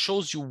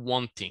shows you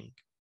one thing.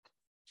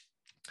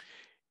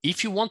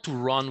 If you want to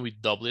run with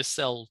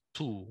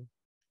WSL2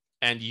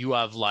 and you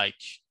have like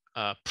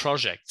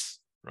projects,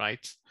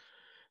 right?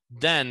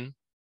 Then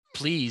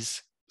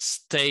please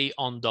stay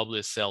on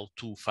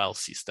WSL2 file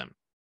system.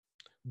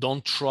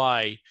 Don't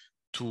try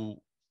to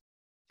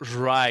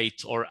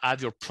write or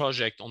add your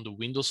project on the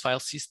Windows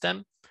file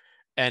system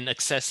and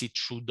access it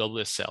through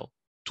WSL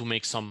to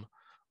make some,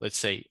 let's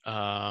say,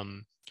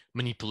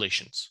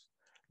 manipulations.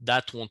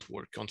 That won't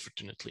work,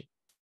 unfortunately.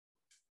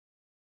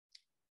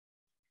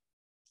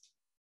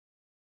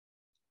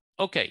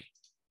 Okay,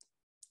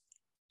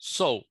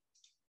 so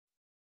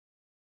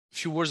a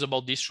few words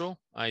about distro.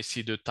 I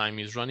see the time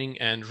is running,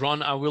 and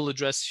Ron, I will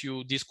address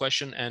you this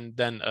question and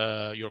then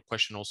your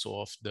question also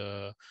of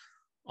the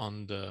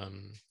on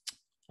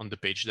the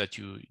page that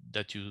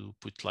you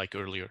put like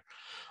earlier.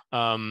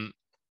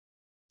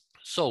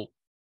 So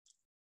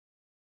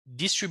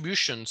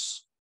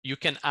distributions, you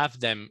can have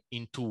them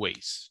in two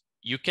ways.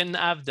 You can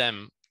have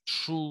them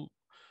through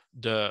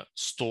the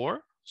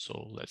store.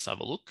 So let's have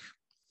a look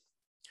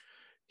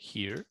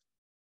here.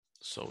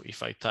 So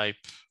if I type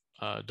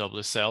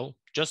WSL,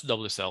 just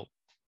WSL,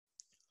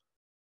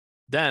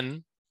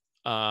 then,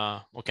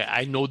 okay,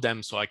 I know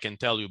them, so I can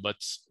tell you, but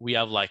we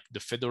have like the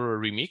Fedora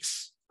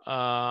Remix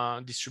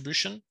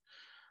distribution.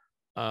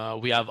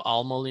 We have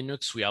Alma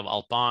Linux, we have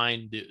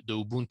Alpine, the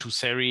Ubuntu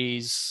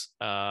series,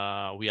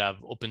 we have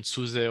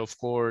OpenSUSE, of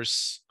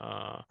course,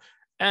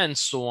 and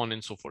so on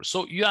and so forth.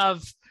 So you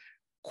have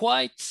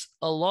quite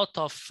a lot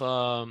of,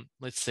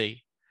 let's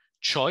say,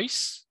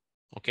 choice,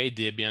 okay,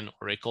 Debian,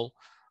 Oracle,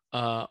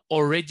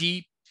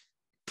 already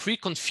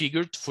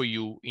pre-configured for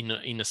you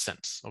in a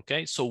sense,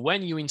 okay? So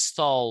when you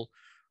install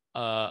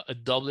a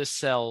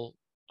WSL,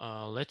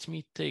 let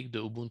me take the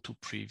Ubuntu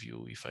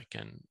preview if I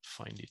can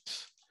find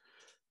it.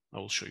 I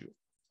will show you.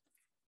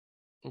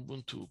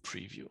 Ubuntu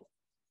preview.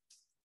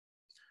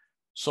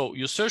 So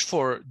you search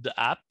for the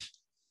app,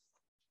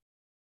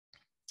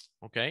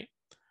 okay?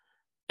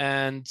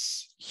 And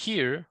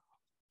here,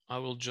 I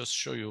will just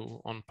show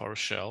you on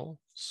PowerShell.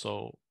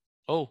 So,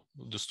 oh,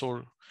 the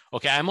store.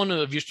 Okay, I'm on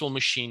a virtual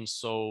machine,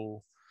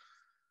 so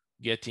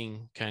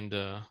getting kind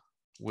of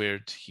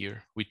weird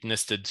here with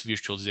nested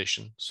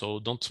virtualization. So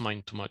don't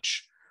mind too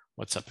much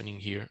what's happening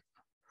here.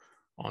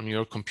 On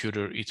your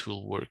computer, it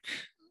will work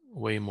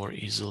way more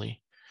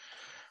easily.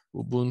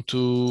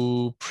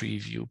 Ubuntu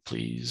preview,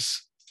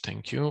 please.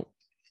 Thank you.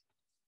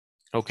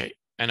 Okay,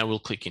 and I will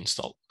click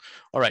install.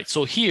 All right,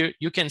 so here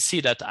you can see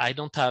that I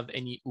don't have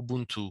any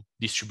Ubuntu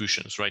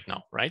distributions right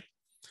now, right?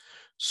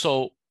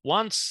 So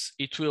once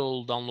it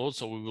will download,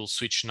 so we will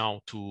switch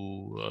now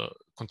to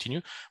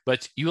continue,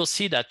 but you will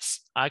see that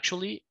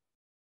actually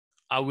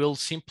I will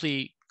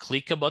simply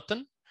click a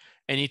button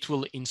and it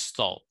will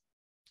install,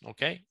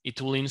 okay?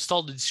 It will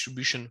install the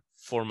distribution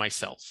for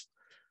myself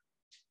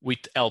with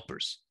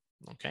helpers,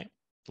 okay?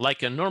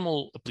 Like a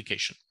normal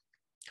application.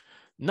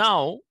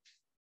 Now,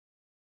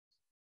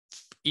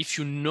 if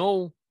you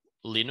know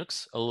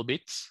Linux a little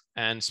bit,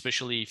 and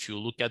especially if you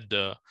look at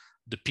the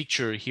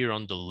picture here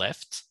on the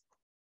left,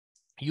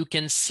 you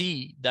can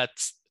see that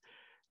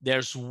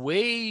there's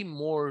way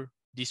more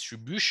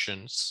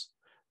distributions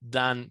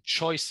than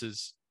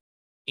choices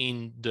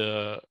in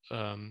the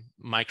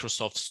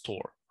Microsoft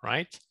Store,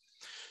 right?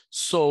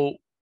 So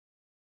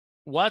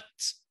what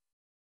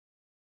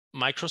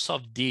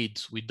Microsoft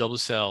did with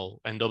WSL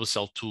and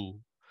WSL2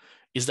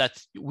 is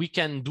that we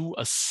can do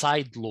a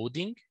side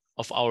loading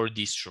of our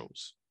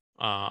distros.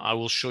 I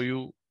will show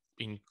you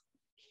in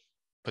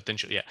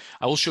potential, yeah,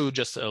 I will show you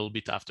just a little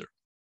bit after,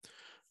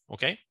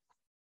 okay?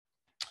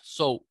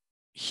 So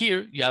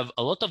here you have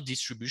a lot of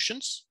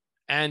distributions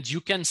and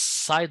you can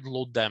side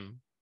load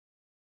them,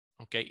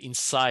 okay,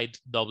 inside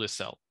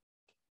WSL,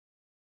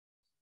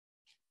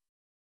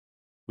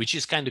 which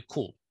is kind of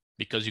cool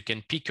because you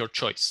can pick your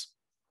choice.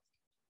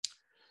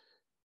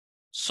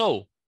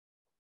 So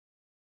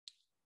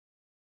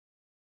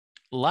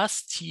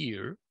last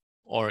year,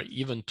 or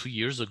even 2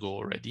 years ago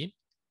already,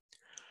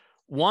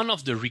 one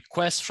of the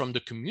requests from the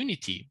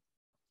community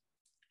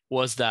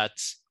was that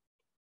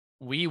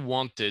we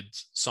wanted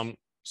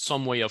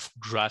some way of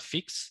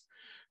graphics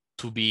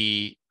to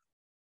be,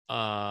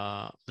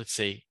 let's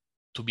say,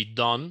 to be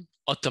done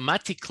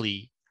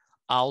automatically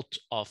out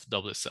of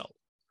WSL.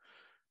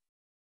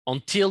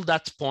 Until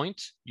that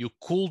point, you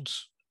could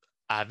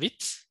have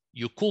it.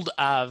 You could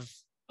have,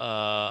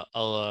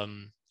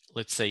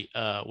 let's say,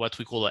 what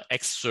we call an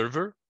X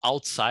server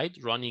outside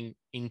running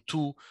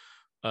into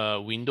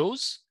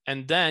Windows,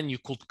 and then you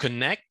could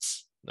connect.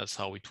 That's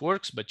how it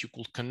works. But you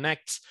could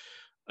connect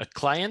a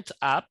client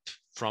app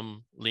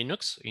from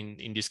Linux,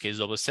 in this case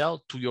WSL,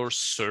 to your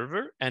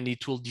server, and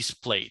it will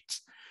display it.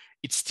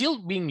 It's still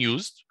being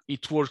used.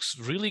 It works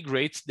really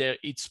great.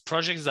 It's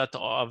projects that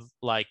have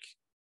like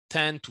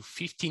 10 to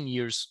 15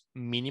 years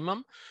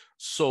minimum.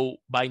 So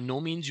by no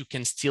means you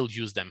can still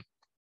use them.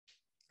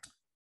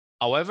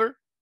 However,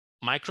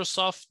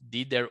 Microsoft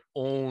did their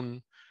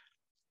own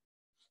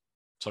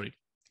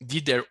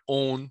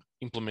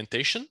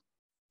implementation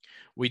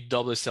with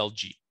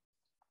WSLG,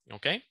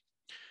 okay?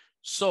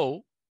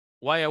 So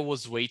why I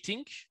was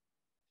waiting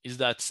is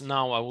that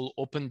now I will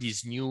open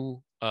this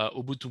new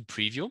Ubuntu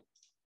preview.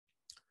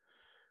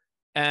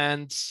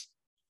 And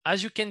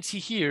as you can see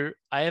here,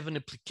 I have an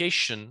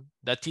application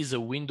that is a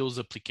Windows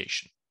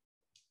application.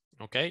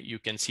 Okay, you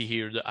can see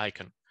here the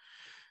icon.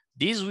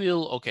 This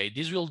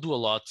will do a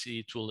lot.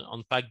 It will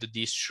unpack the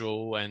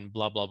distro and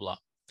blah, blah, blah.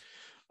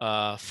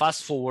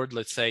 Fast forward,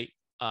 let's say,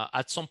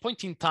 at some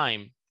point in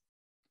time,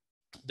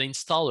 the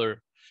installer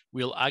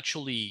will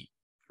actually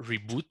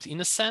reboot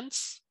in a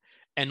sense.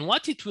 And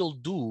what it will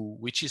do,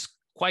 which is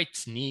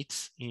quite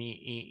neat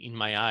in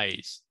my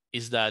eyes,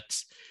 is that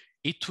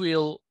it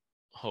will,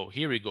 oh,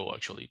 here we go,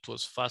 actually. It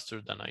was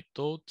faster than I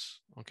thought.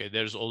 Okay,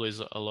 there's always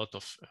a lot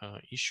of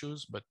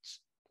issues, but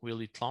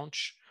will it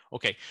launch?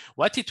 Okay,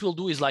 what it will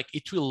do is like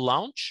it will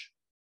launch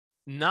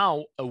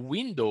now a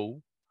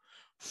window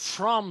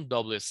from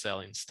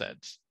WSL instead,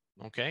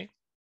 okay?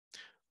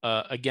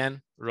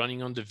 Again,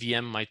 running on the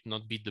VM might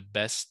not be the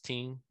best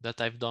thing that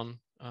I've done.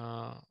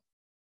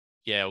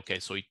 Yeah, okay,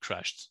 so it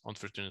crashed,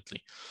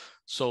 unfortunately.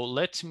 So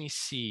let me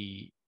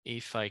see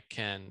if I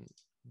can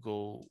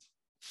go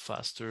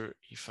faster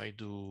if I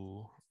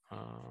do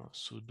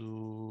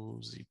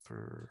sudo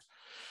zipper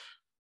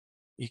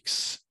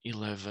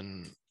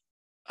x11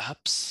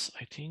 apps,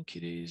 I think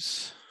it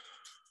is.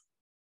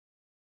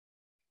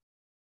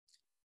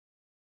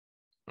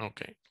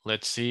 Okay,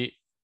 let's see.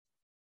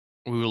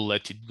 We will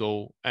let it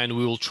go and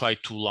we will try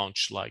to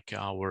launch like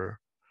our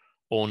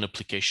own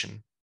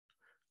application,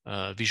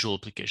 visual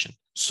application.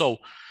 So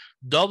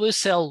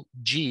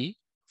WSL-G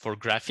for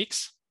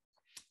graphics.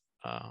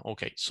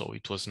 Okay, so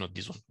it was not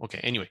this one. Okay,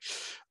 anyway.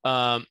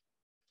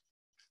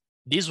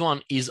 This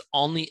one is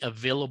only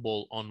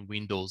available on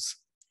Windows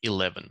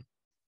 11.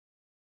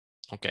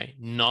 Okay,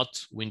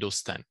 not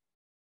Windows 10.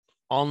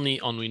 Only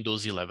on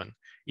Windows 11.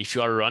 If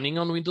you are running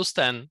on Windows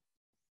 10,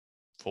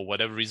 for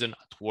whatever reason,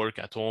 at work,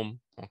 at home,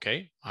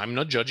 okay, I'm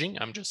not judging,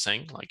 I'm just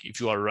saying, like, if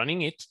you are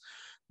running it,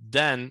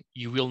 then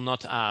you will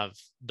not have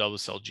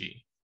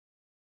WSL-G,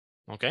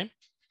 okay?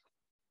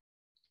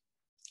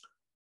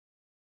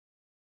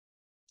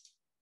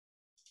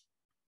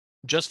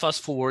 Just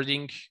fast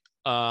forwarding,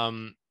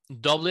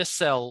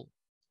 WSL,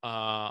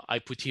 I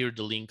put here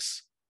the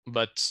links,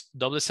 but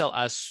WSL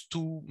has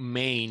two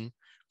main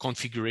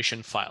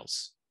configuration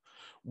files.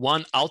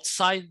 One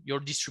outside your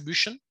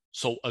distribution,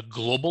 so a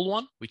global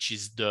one, which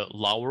is the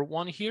lower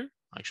one here,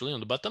 actually on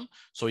the bottom.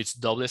 So it's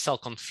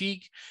WSL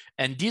config.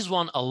 And this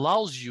one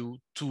allows you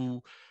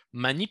to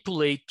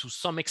manipulate to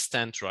some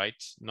extent, right?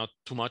 Not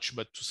too much,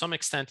 but to some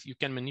extent, you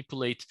can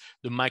manipulate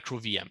the micro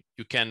VM.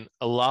 You can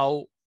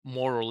allow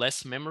more or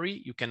less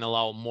memory. You can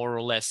allow more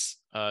or less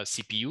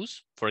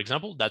CPUs, for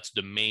example. That's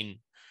the main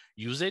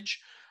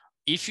usage.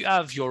 If you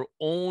have your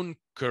own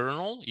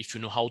kernel, if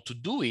you know how to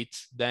do it,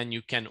 then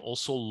you can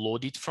also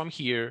load it from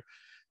here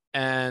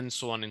and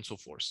so on and so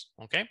forth,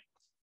 okay?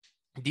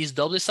 This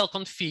WSL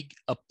config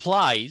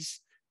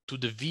applies to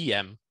the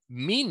VM,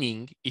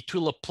 meaning it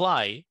will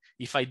apply,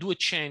 if I do a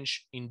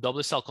change in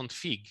WSL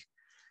config,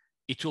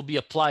 it will be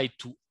applied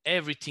to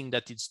everything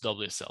that is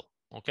WSL,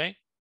 okay?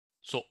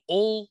 So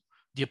all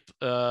the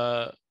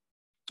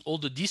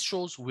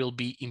distros will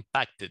be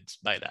impacted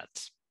by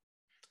that.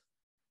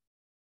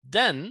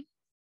 Then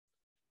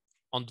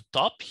on the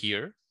top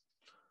here,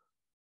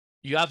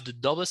 you have the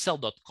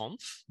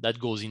WSL.conf that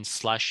goes in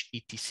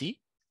 /etc.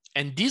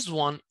 And this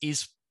one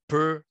is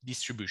per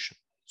distribution.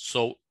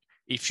 So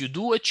if you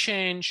do a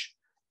change,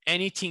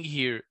 anything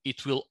here,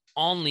 it will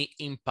only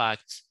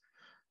impact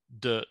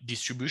the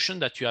distribution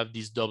that you have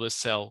this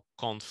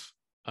WSL.conf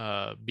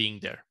being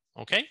there,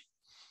 okay?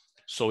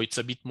 So it's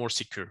a bit more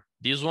secure.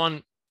 This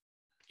one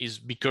is,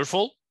 be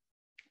careful.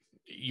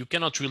 You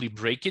cannot really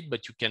break it,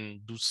 but you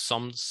can do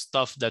some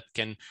stuff that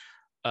can,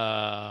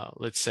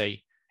 let's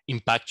say,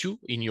 impact you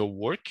in your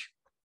work.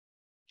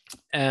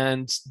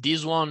 And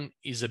this one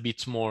is a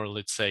bit more,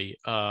 let's say,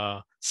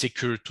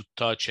 secure to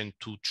touch and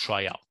to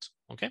try out,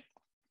 okay?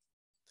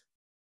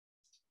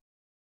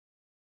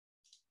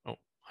 Oh,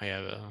 I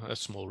have a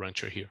small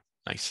wrencher here,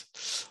 nice.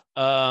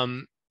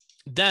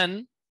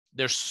 Then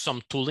there's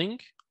some tooling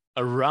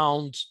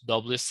around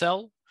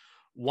WSL,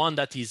 one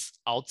that is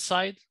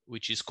outside,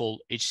 which is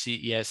called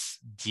HCS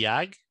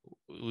Diag,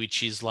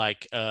 which is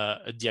like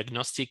a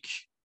diagnostic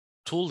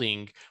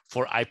tooling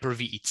for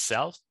Hyper-V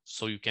itself,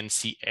 so you can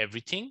see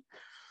everything.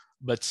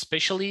 But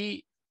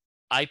especially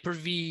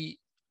Hyper-V,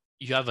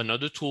 you have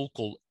another tool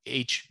called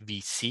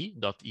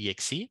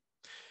hvc.exe.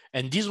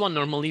 And this one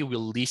normally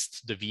will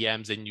list the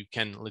VMs and you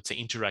can, let's say,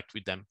 interact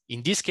with them.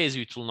 In this case,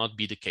 it will not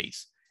be the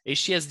case.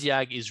 HCS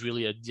Diag is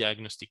really a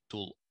diagnostic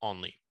tool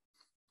only.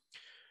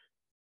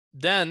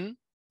 Then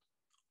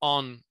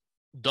on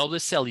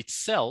WSL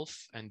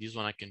itself, and this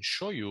one I can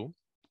show you,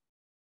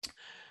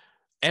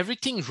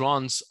 everything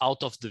runs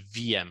out of the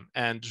VM.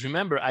 And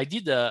remember, I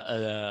did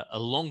a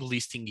long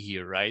listing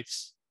here, right?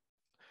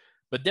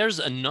 But there's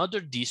another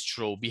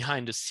distro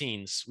behind the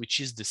scenes, which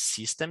is the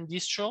system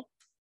distro.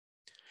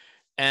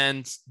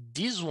 And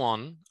this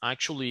one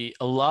actually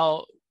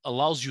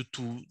allows you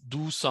to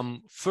do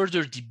some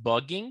further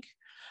debugging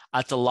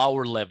at a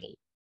lower level,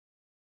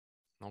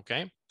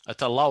 okay?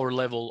 At a lower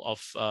level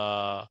of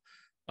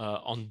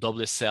on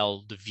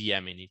WSL, the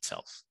VM in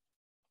itself.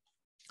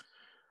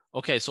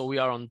 Okay, so we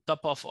are on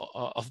top of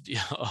the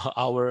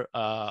hour.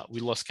 We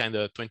lost kind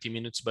of 20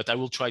 minutes, but I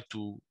will try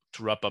to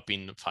wrap up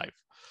in 5.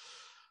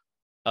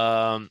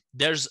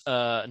 There's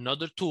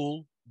another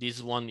tool.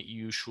 This one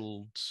you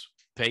should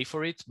pay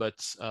for it, but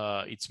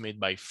it's made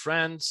by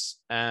friends,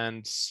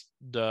 and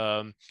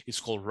it's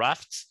called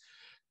Raft.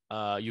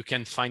 You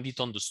can find it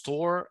on the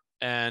store,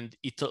 and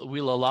it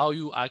will allow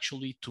you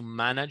actually to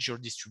manage your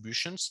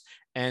distributions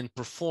and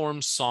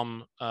perform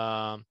some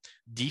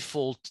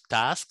default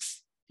tasks.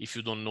 If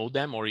you don't know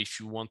them, or if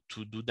you want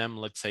to do them,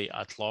 let's say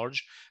at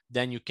large,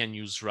 then you can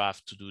use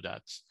Raft to do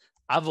that.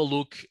 Have a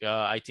look.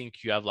 I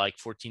think you have like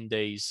 14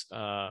 days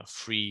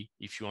free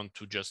if you want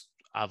to just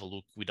have a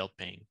look without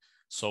paying.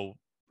 So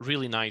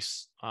really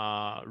nice,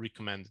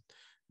 recommend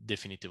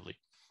definitively.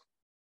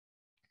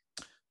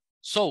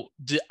 So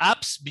the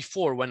apps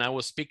before, when I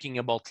was speaking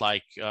about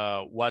like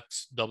what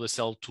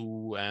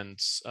WSL2 and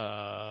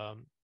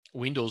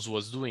Windows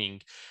was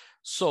doing,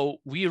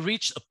 so we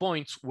reached a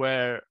point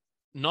where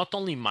not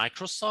only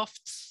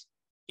Microsoft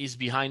is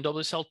behind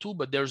WSL2,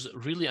 but there's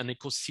really an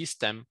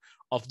ecosystem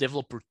of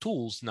developer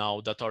tools now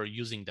that are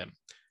using them.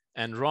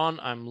 And Ron,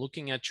 I'm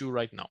looking at you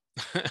right now.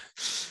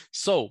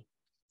 So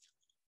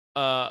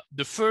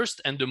the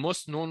first and the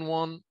most known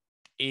one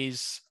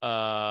is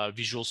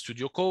Visual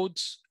Studio Code.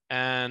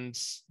 And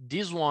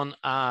this one,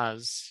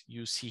 as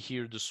you see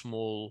here, the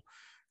small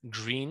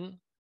green,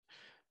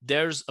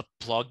 there's a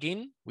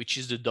plugin, which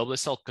is the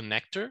WSL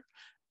connector.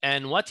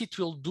 And what it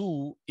will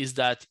do is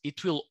that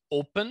it will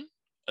open,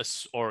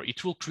 or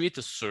it will create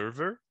a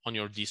server on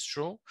your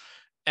distro,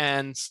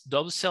 and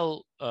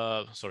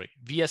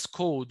VS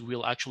Code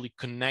will actually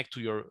connect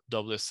to your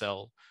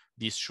WSL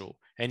distro.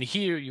 And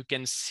here you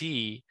can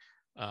see,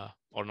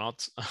 or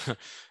not,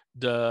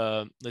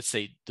 let's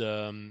say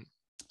the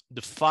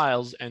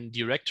files and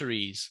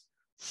directories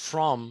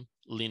from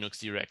Linux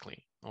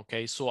directly.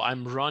 Okay, so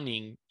I'm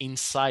running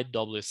inside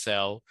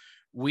WSL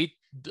with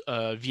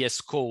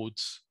VS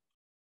Code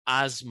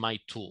as my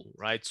tool,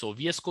 right? So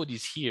VS Code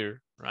is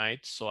here,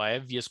 right? So I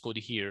have VS Code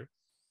here,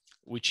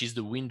 which is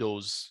the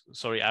Windows.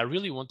 Sorry, I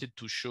really wanted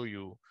to show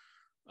you.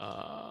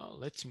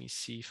 Let me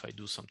see if I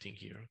do something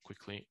here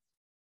quickly.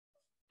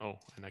 Oh,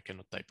 and I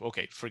cannot type.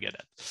 Okay, forget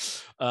that.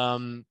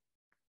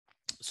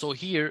 So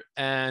here,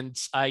 and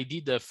I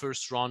did the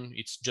first run.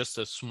 It's just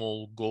a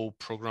small Go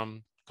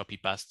program, copy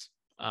paste,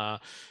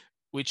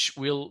 which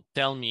will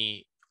tell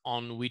me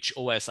on which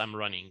OS I'm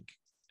running.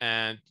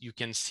 And you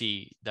can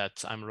see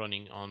that I'm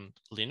running on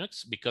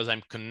Linux because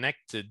I'm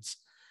connected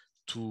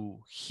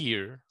to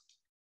here,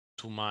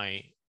 to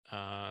my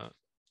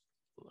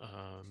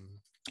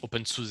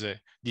OpenSUSE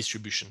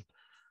distribution.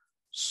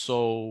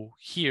 So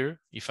here,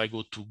 if I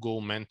go to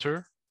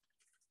Codementor,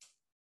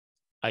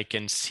 I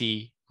can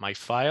see my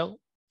file.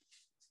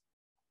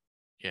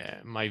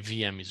 Yeah, my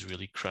VM is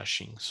really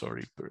crashing.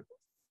 Sorry.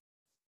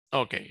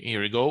 Okay,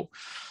 here we go.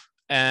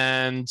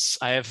 And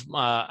I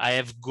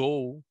have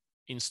Go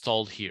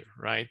installed here,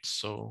 right?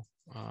 So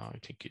I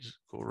think it's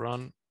Go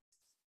run.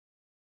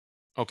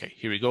 Okay,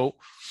 here we go.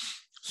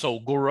 So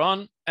Go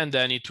run, and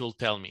then it will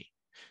tell me.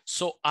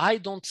 So I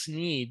don't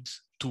need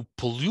to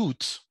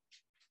pollute,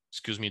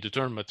 excuse me the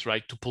term, but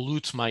right, to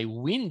pollute my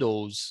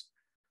Windows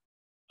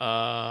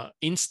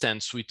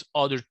instance with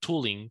other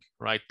tooling,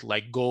 right?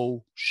 Like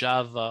Go,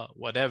 Java,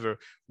 whatever,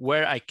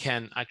 where I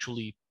can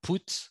actually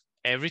put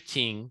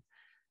everything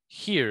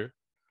here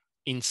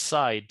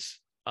inside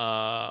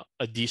a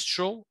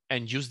distro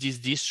and use this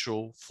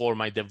distro for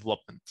my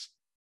development,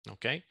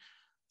 okay?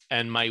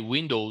 And my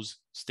Windows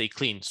stay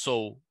clean.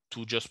 So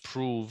to just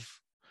prove,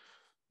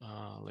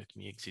 let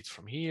me exit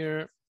from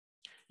here.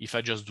 If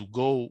I just do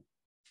Go,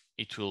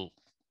 it will,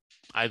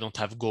 I don't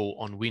have Go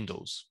on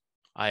Windows.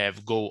 I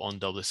have Go on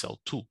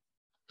WSL2,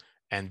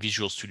 and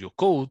Visual Studio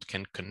Code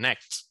can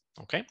connect,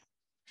 okay?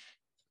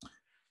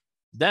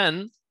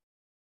 Then,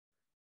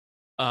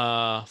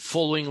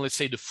 following, let's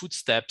say, the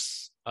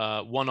footsteps,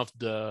 one of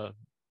the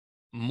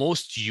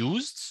most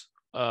used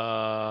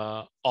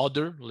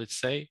let's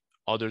say,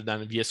 other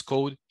than VS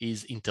Code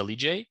is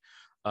IntelliJ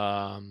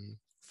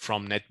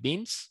from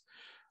NetBeans.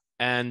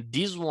 And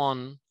this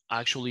one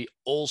actually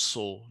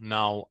also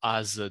now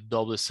has a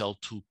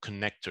WSL2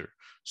 connector.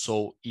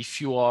 So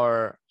if you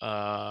are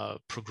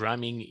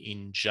programming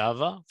in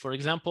Java, for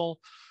example,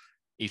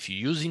 if you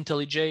use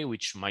IntelliJ,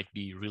 which might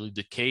be really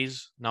the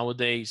case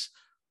nowadays,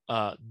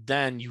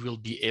 then you will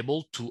be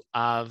able to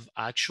have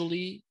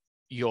actually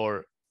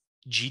your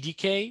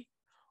GDK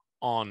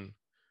on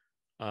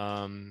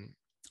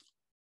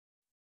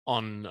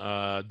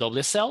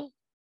WSL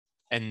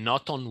and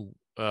not on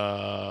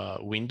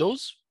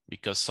Windows,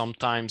 because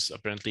sometimes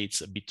apparently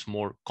it's a bit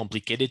more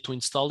complicated to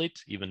install it,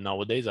 even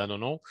nowadays. I don't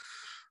know.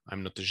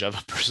 I'm not a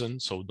Java person,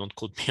 so don't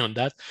quote me on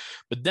that.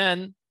 But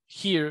then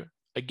here,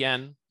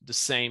 again, the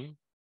same.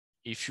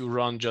 If you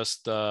run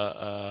just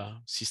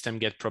system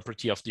get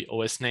property of the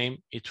OS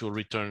name, it will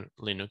return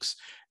Linux.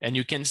 And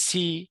you can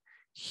see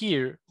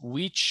here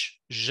which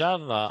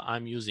Java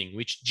I'm using,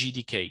 which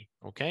GDK,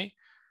 okay?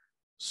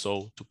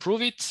 So to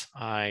prove it,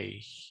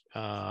 I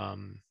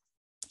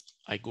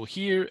I go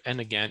here, and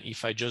again,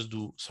 if I just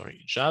do,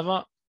 sorry,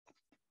 Java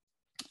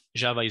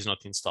is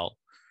not installed.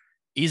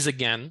 Is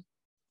again,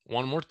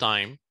 one more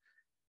time,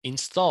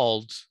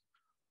 installed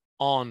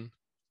on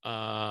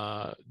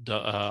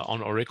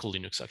on Oracle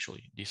Linux,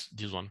 actually,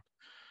 this one.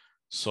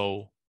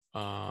 So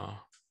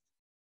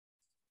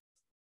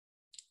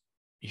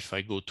if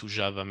I go to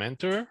Java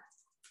Mentor,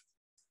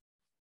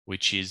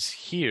 which is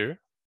here,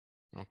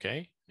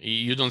 okay,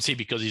 you don't see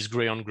because it's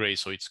gray on gray,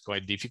 so it's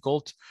quite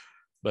difficult.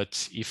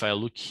 But if I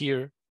look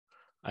here,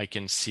 I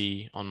can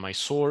see on my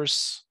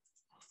source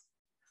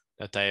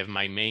that I have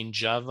my main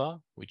Java,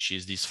 which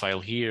is this file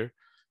here,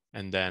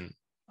 and then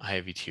I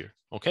have it here.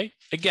 Okay,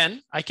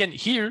 again, I can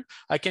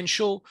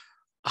show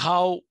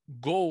how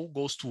Go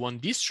goes to one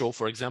distro,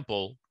 for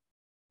example,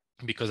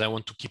 because I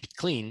want to keep it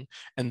clean,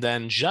 and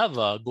then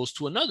Java goes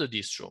to another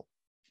distro,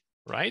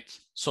 right?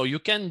 So you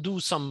can do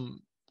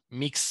some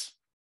mix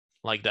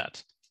like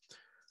that.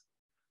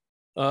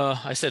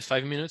 I said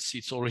 5 minutes,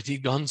 it's already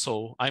gone,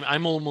 so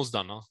I'm almost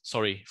done. Huh?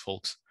 Sorry,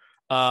 folks.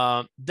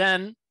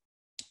 Then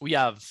we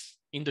have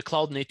in the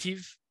cloud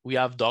native, we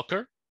have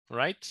Docker,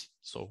 right?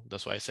 So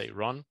that's why I say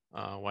run,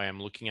 why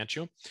I'm looking at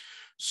you.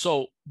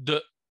 So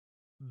the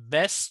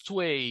best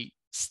way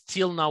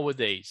still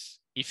nowadays,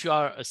 if you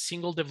are a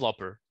single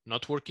developer,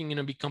 not working in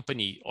a big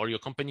company, or your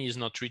company is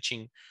not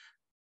reaching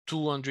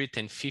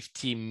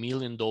 $250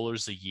 million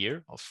a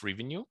year of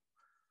revenue,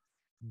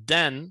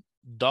 then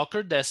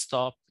Docker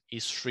Desktop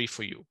is free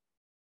for you,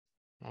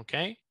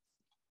 okay?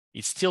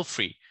 It's still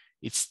free.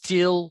 It's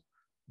still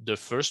the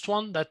first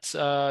one that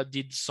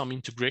did some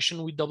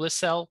integration with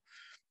WSL,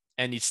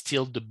 and it's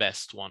still the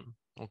best one,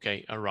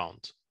 okay,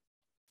 around.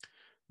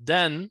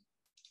 Then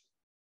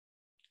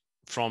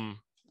from,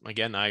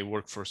 again, I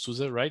work for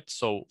SUSE, right?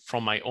 So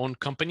from my own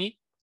company,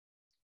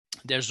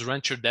 there's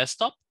Rancher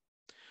Desktop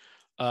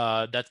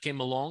that came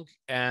along.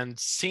 And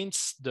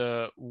since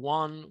the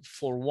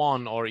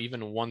 141 or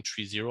even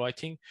 130, I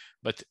think,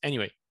 but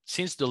anyway,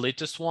 since the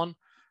latest one,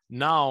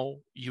 now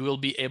you will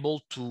be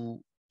able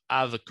to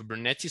have a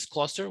Kubernetes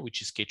cluster,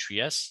 which is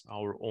K3S,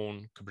 our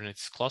own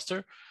Kubernetes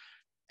cluster.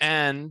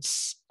 And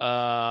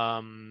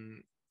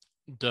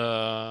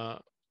the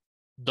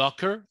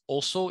Docker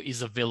also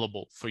is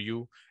available for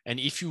you. And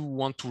if you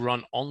want to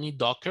run only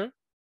Docker,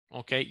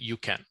 okay, you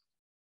can,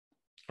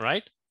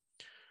 right?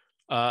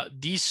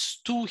 These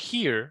two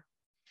here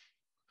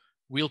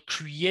will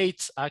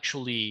create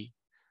actually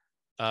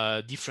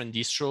different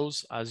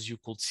distros, as you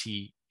could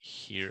see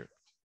here.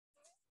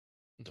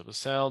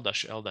 WSL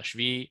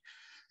 -L-V.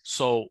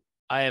 So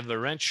I have a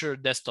Rancher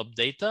Desktop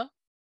data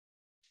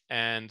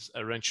and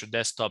a Rancher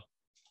Desktop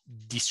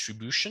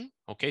distribution.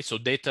 Okay, so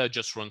data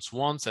just runs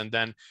once, and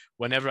then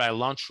whenever I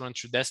launch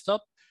Rancher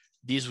Desktop,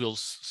 these will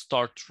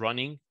start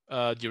running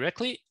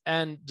directly,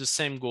 and the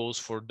same goes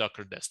for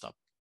Docker Desktop.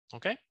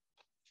 Okay.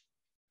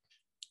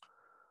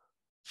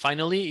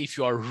 Finally, if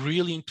you are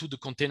really into the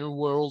container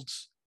world,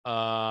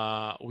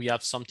 we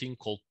have something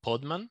called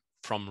Podman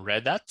from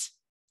Red Hat,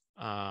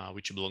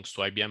 which belongs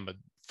to IBM, but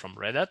from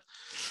Red Hat.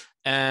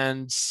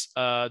 And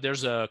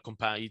there's a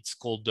it's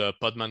called the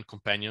Podman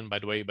Companion, by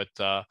the way, but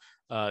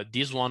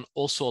this one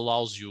also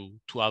allows you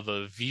to have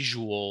a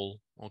visual,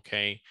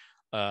 okay,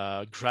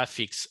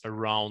 graphics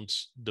around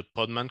the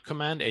Podman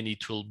command, and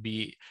it will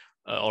be,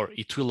 or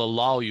it will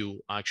allow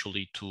you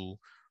actually to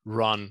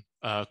run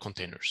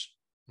containers,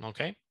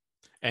 okay?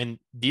 And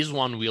this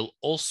one will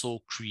also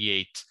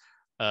create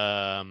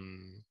a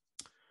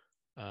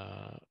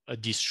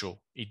distro.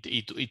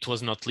 It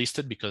was not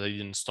listed because I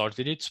didn't start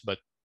it, but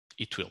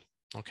it will,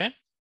 okay?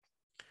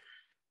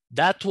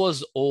 That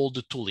was all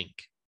the tooling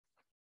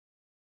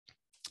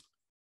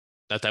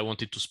that I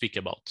wanted to speak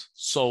about.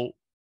 So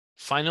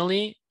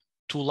finally,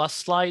 2 last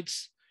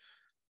slides.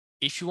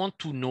 If you want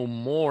to know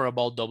more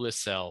about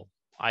WSL,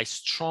 I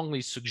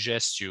strongly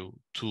suggest you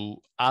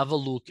to have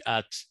a look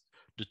at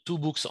the 2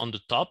 books on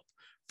the top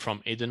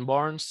from Aidan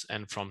Barnes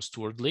and from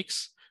Stuart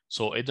Leaks.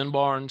 So Aidan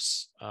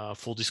Barnes,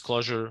 full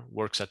disclosure,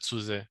 works at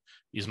SUSE,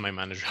 is my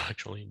manager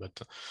actually,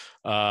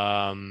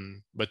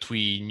 but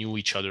we knew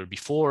each other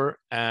before,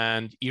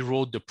 and he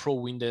wrote the Pro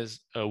Windows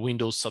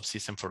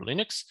Subsystem for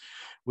Linux,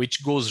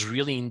 which goes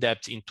really in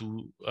depth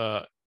into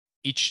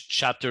each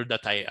chapter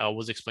that I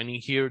was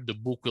explaining here. The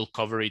book will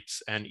cover it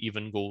and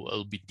even go a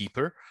little bit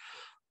deeper.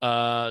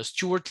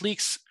 Stuart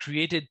Leaks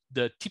created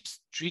the tips,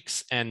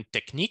 tricks, and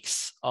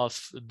techniques of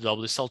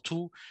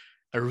WSL2,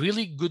 a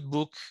really good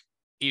book.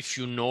 If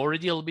you know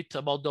already a little bit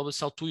about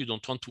WSL2, you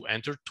don't want to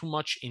enter too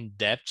much in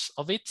depth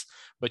of it,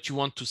 but you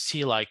want to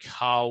see like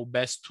how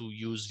best to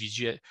use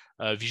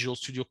Visual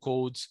Studio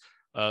Codes,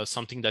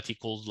 something that he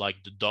calls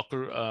like the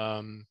Docker,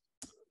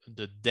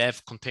 the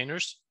dev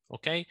containers,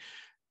 okay?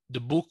 The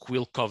book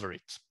will cover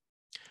it.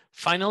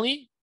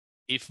 Finally,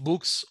 if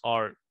books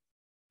are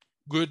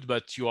good,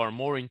 but you are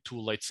more into,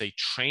 let's say,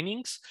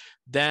 trainings,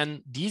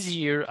 then this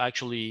year,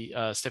 actually,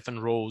 Stefan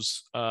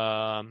Rose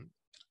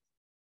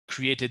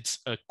created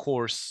a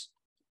course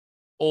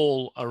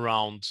all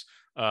around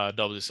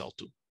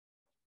WSL2,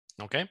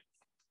 okay?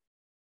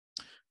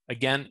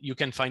 Again, you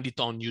can find it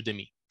on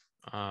Udemy,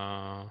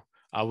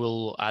 I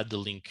will add the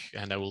link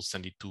and I will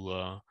send it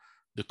to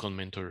the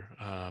Codementor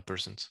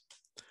persons.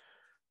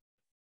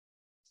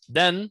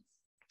 Then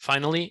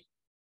finally,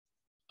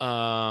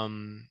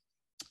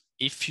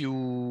 if you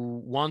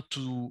want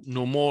to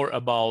know more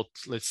about,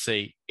 let's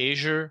say,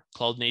 Azure,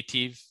 Cloud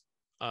Native,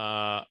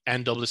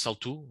 and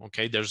WSL2,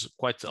 okay, there's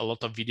quite a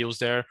lot of videos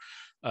there.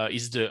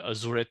 Is the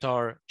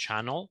Azuretar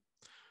channel.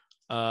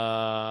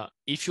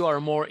 If you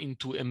are more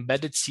into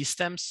embedded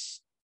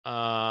systems,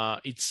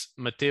 it's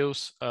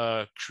Mateus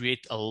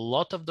create a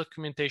lot of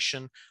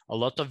documentation, a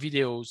lot of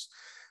videos.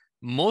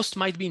 Most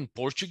might be in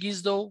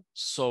Portuguese though.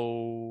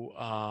 So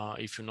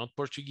if you're not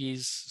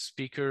Portuguese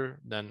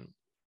speaker, then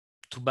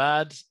too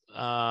bad.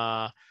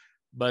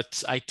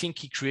 But I think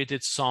he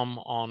created some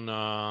on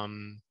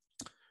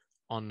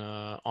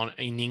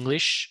in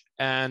English,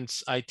 and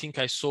I think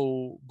I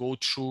saw go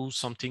through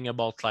something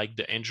about like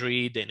the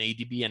Android and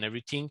ADB and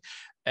everything,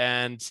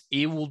 and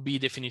he will be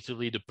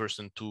definitively the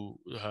person to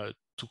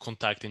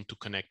contact and to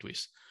connect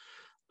with.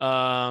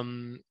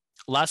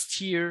 Last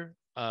year,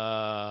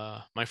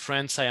 my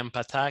friend Sayam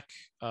Patak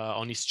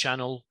on his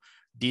channel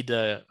did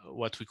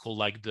what we call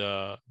like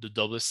the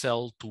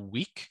WSL2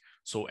 week.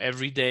 So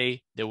every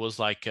day there was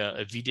like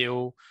a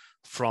video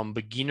from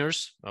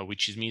beginners,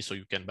 which is me, so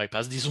you can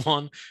bypass this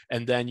one.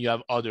 And then you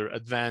have other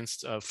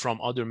advanced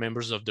from other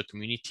members of the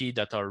community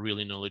that are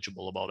really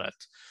knowledgeable about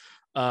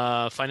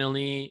that.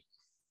 Finally,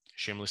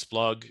 shameless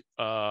plug.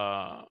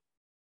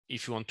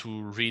 If you want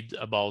to read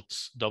about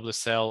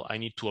WSL, I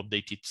need to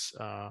update it.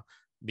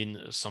 Been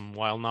some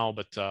while now,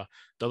 but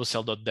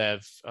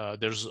WSL.dev,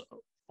 there's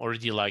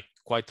already like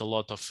quite a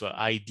lot of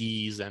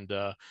IDs and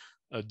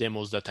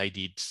demos that I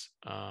did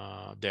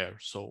there.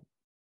 So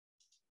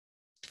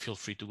feel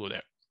free to go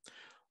there.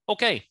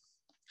 Okay,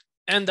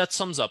 and that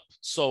sums up.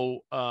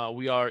 So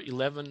we are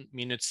 11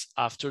 minutes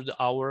after the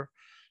hour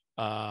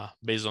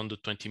based on the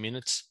 20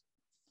 minutes.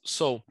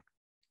 So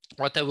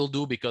what I will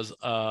do, because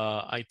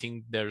I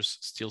think there's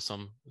still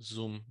some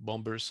Zoom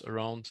bombers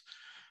around,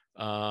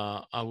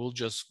 I will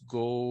just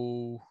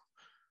go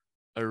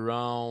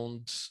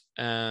around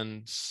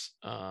and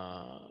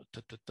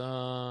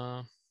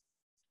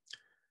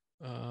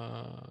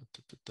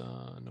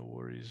no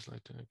worries.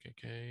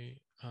 Okay.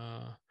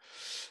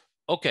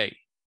 Okay.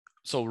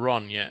 So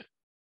Ron, yeah.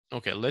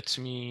 Okay, let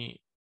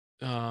me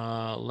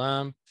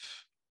lamp.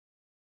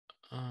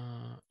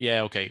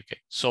 Yeah, okay.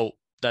 So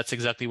that's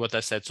exactly what I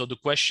said. So the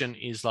question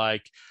is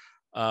like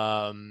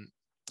the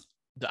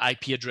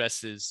IP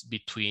addresses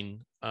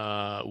between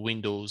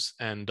Windows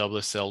and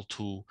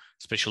WSL2,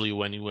 especially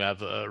when you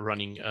have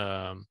running,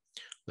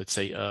 let's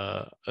say,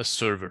 a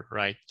server,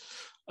 right?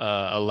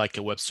 Like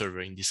a web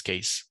server in this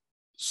case.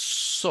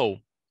 So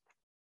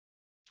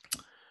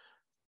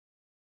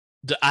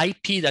the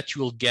IP that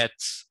you will get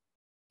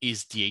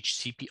is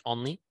DHCP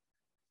only,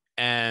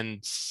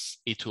 and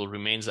it will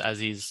remain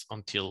as is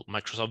until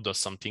Microsoft does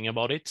something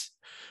about it.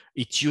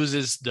 It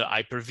uses the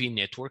Hyper-V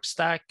network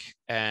stack,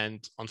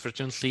 and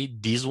unfortunately,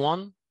 this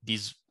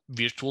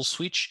virtual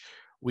switch,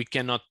 we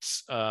cannot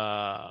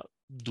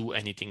do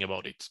anything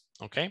about it,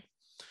 okay?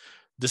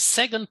 The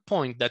second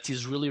point that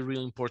is really,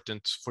 really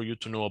important for you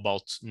to know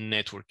about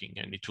networking,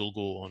 and it will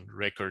go on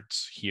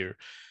records here,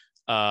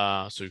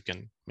 so you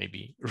can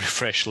maybe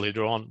refresh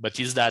later on, but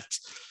is that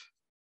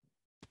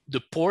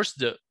the ports,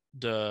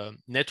 the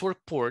network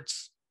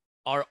ports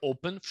are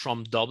open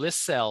from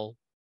WSL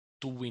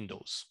to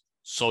Windows.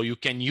 So you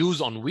can use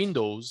on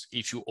Windows,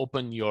 if you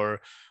open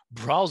your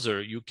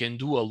browser, you can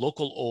do a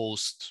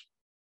localhost,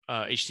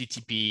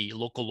 HTTP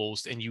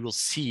localhost, and you will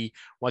see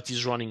what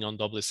is running on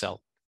WSL.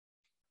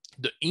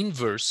 The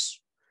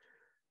inverse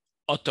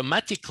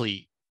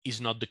automatically is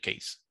not the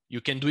case.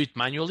 You can do it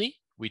manually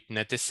with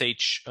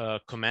netsh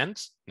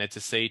commands,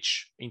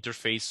 netsh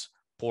interface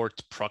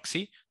port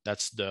proxy.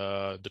 That's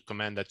the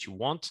command that you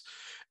want.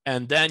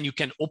 And then you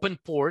can open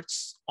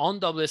ports on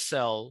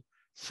WSL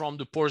from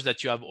the ports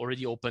that you have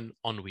already opened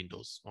on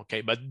Windows,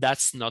 okay? But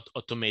that's not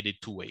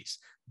automated two ways.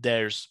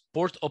 There's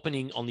port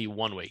opening only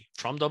one way,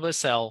 from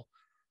WSL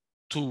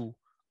to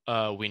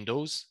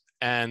Windows,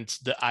 and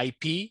the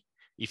IP,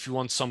 if you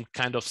want some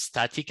kind of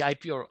static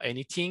IP or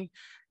anything,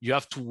 you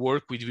have to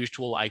work with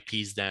virtual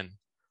IPs then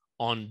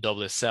on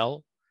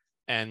WSL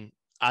and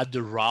add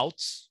the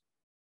routes.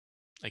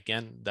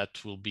 Again,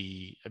 that will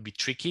be a bit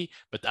tricky,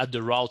 but add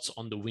the routes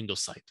on the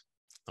Windows side,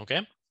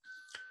 okay?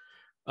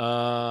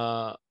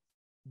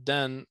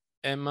 Then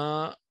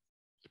Emma,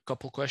 a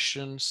couple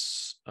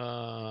questions.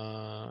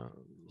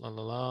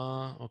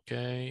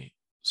 Okay.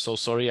 So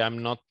sorry,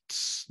 I'm not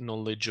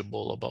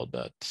knowledgeable about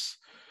that.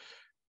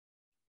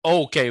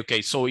 Oh,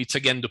 okay. So it's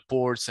again the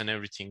ports and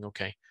everything.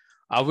 Okay,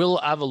 I will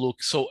have a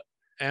look. So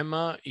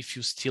Emma, if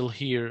you're still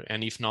here,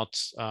 and if not,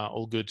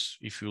 all good.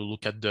 If you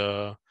look at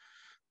the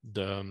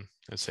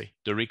let's say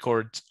the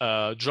record,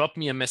 drop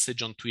me a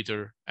message on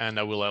Twitter, and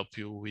I will help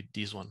you with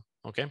this one.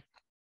 Okay.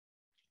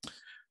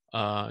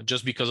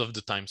 Just because of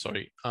the time,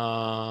 sorry.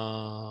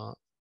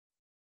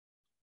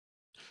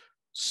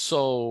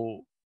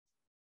 So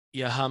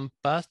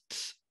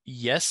Yahampat,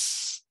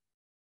 yes.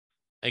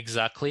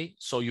 exactly.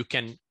 So you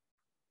can,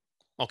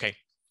 okay.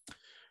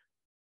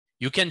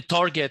 You can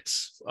target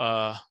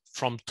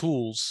from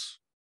tools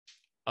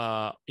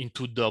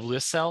into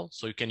WSL.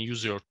 So you can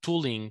use your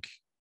tooling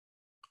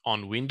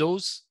on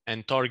Windows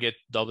and target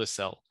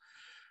WSL.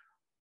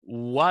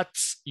 What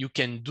you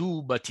can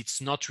do, but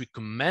it's not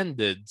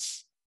recommended,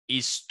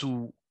 is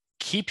to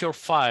keep your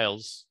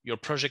files, your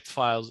project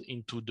files,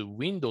 into the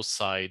Windows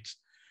side,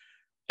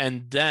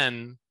 and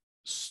then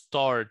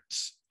start,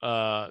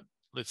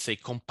 let's say,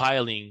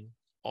 compiling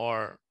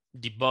or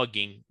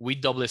debugging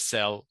with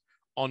WSL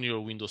on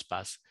your Windows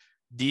path.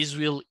 This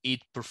will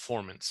eat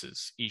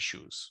performances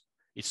issues.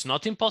 It's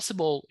not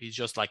impossible. It's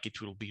just like it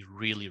will be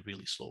really,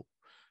 really slow,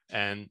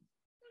 and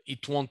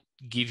it won't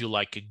give you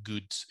like a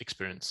good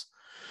experience.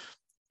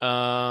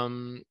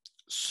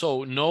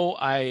 So no,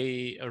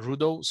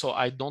 Rudo, so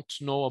I don't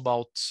know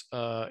about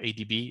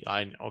ADB.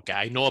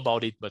 I know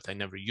about it, but I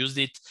never used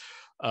it.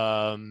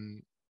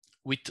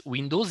 With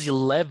Windows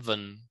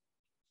 11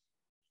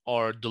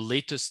 or the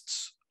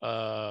latest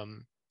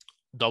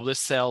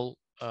WSL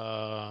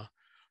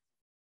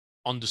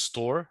on the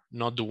store,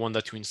 not the one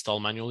that you install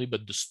manually,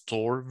 but the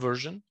store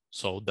version.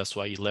 So that's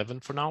why 11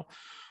 for now.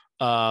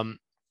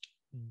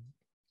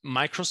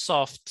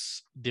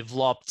 Microsoft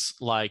developed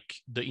like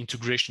the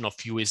integration of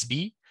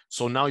USB.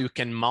 So now you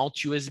can mount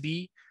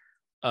USB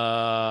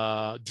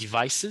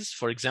devices,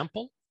 for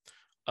example,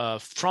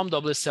 from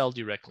WSL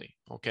directly.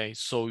 Okay,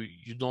 so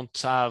you don't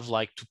have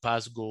like to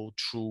go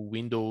through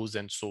Windows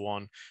and so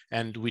on,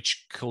 and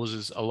which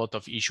causes a lot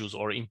of issues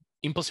or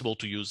impossible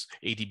to use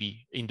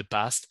ADB in the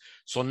past.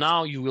 So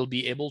now you will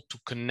be able to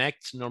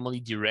connect normally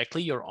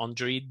directly your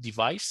Android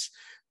device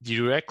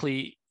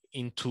directly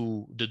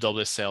into the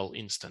WSL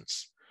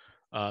instance.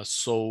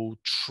 So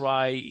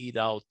try it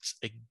out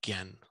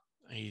again.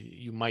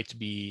 You might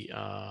be,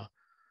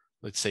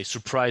 let's say,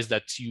 surprised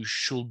that you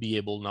should be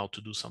able now to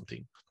do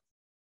something.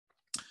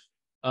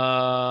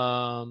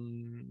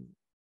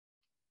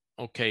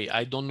 Okay,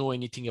 I don't know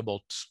anything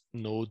about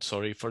Node,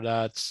 sorry for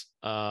that.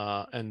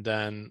 And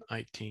then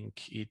I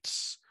think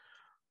it's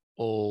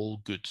all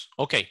good.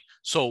 Okay,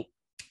 so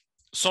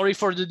sorry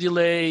for the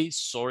delay,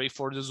 sorry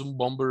for the Zoom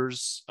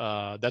bombers.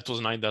 That was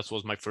nice, that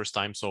was my first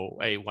time, so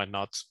hey, why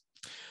not?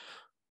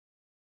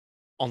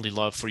 Only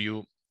love for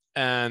you.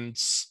 And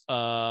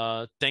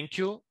thank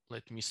you.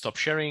 Let me stop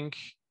sharing.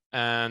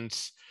 And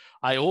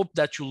I hope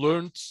that you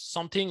learned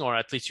something, or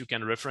at least you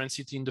can reference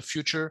it in the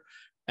future.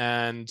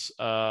 And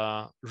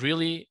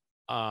really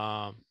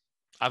have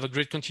a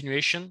great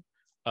continuation.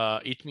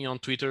 Hit me on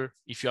Twitter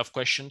if you have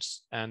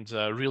questions, and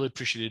really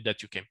appreciate it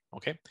that you came.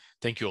 Okay,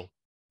 thank you all.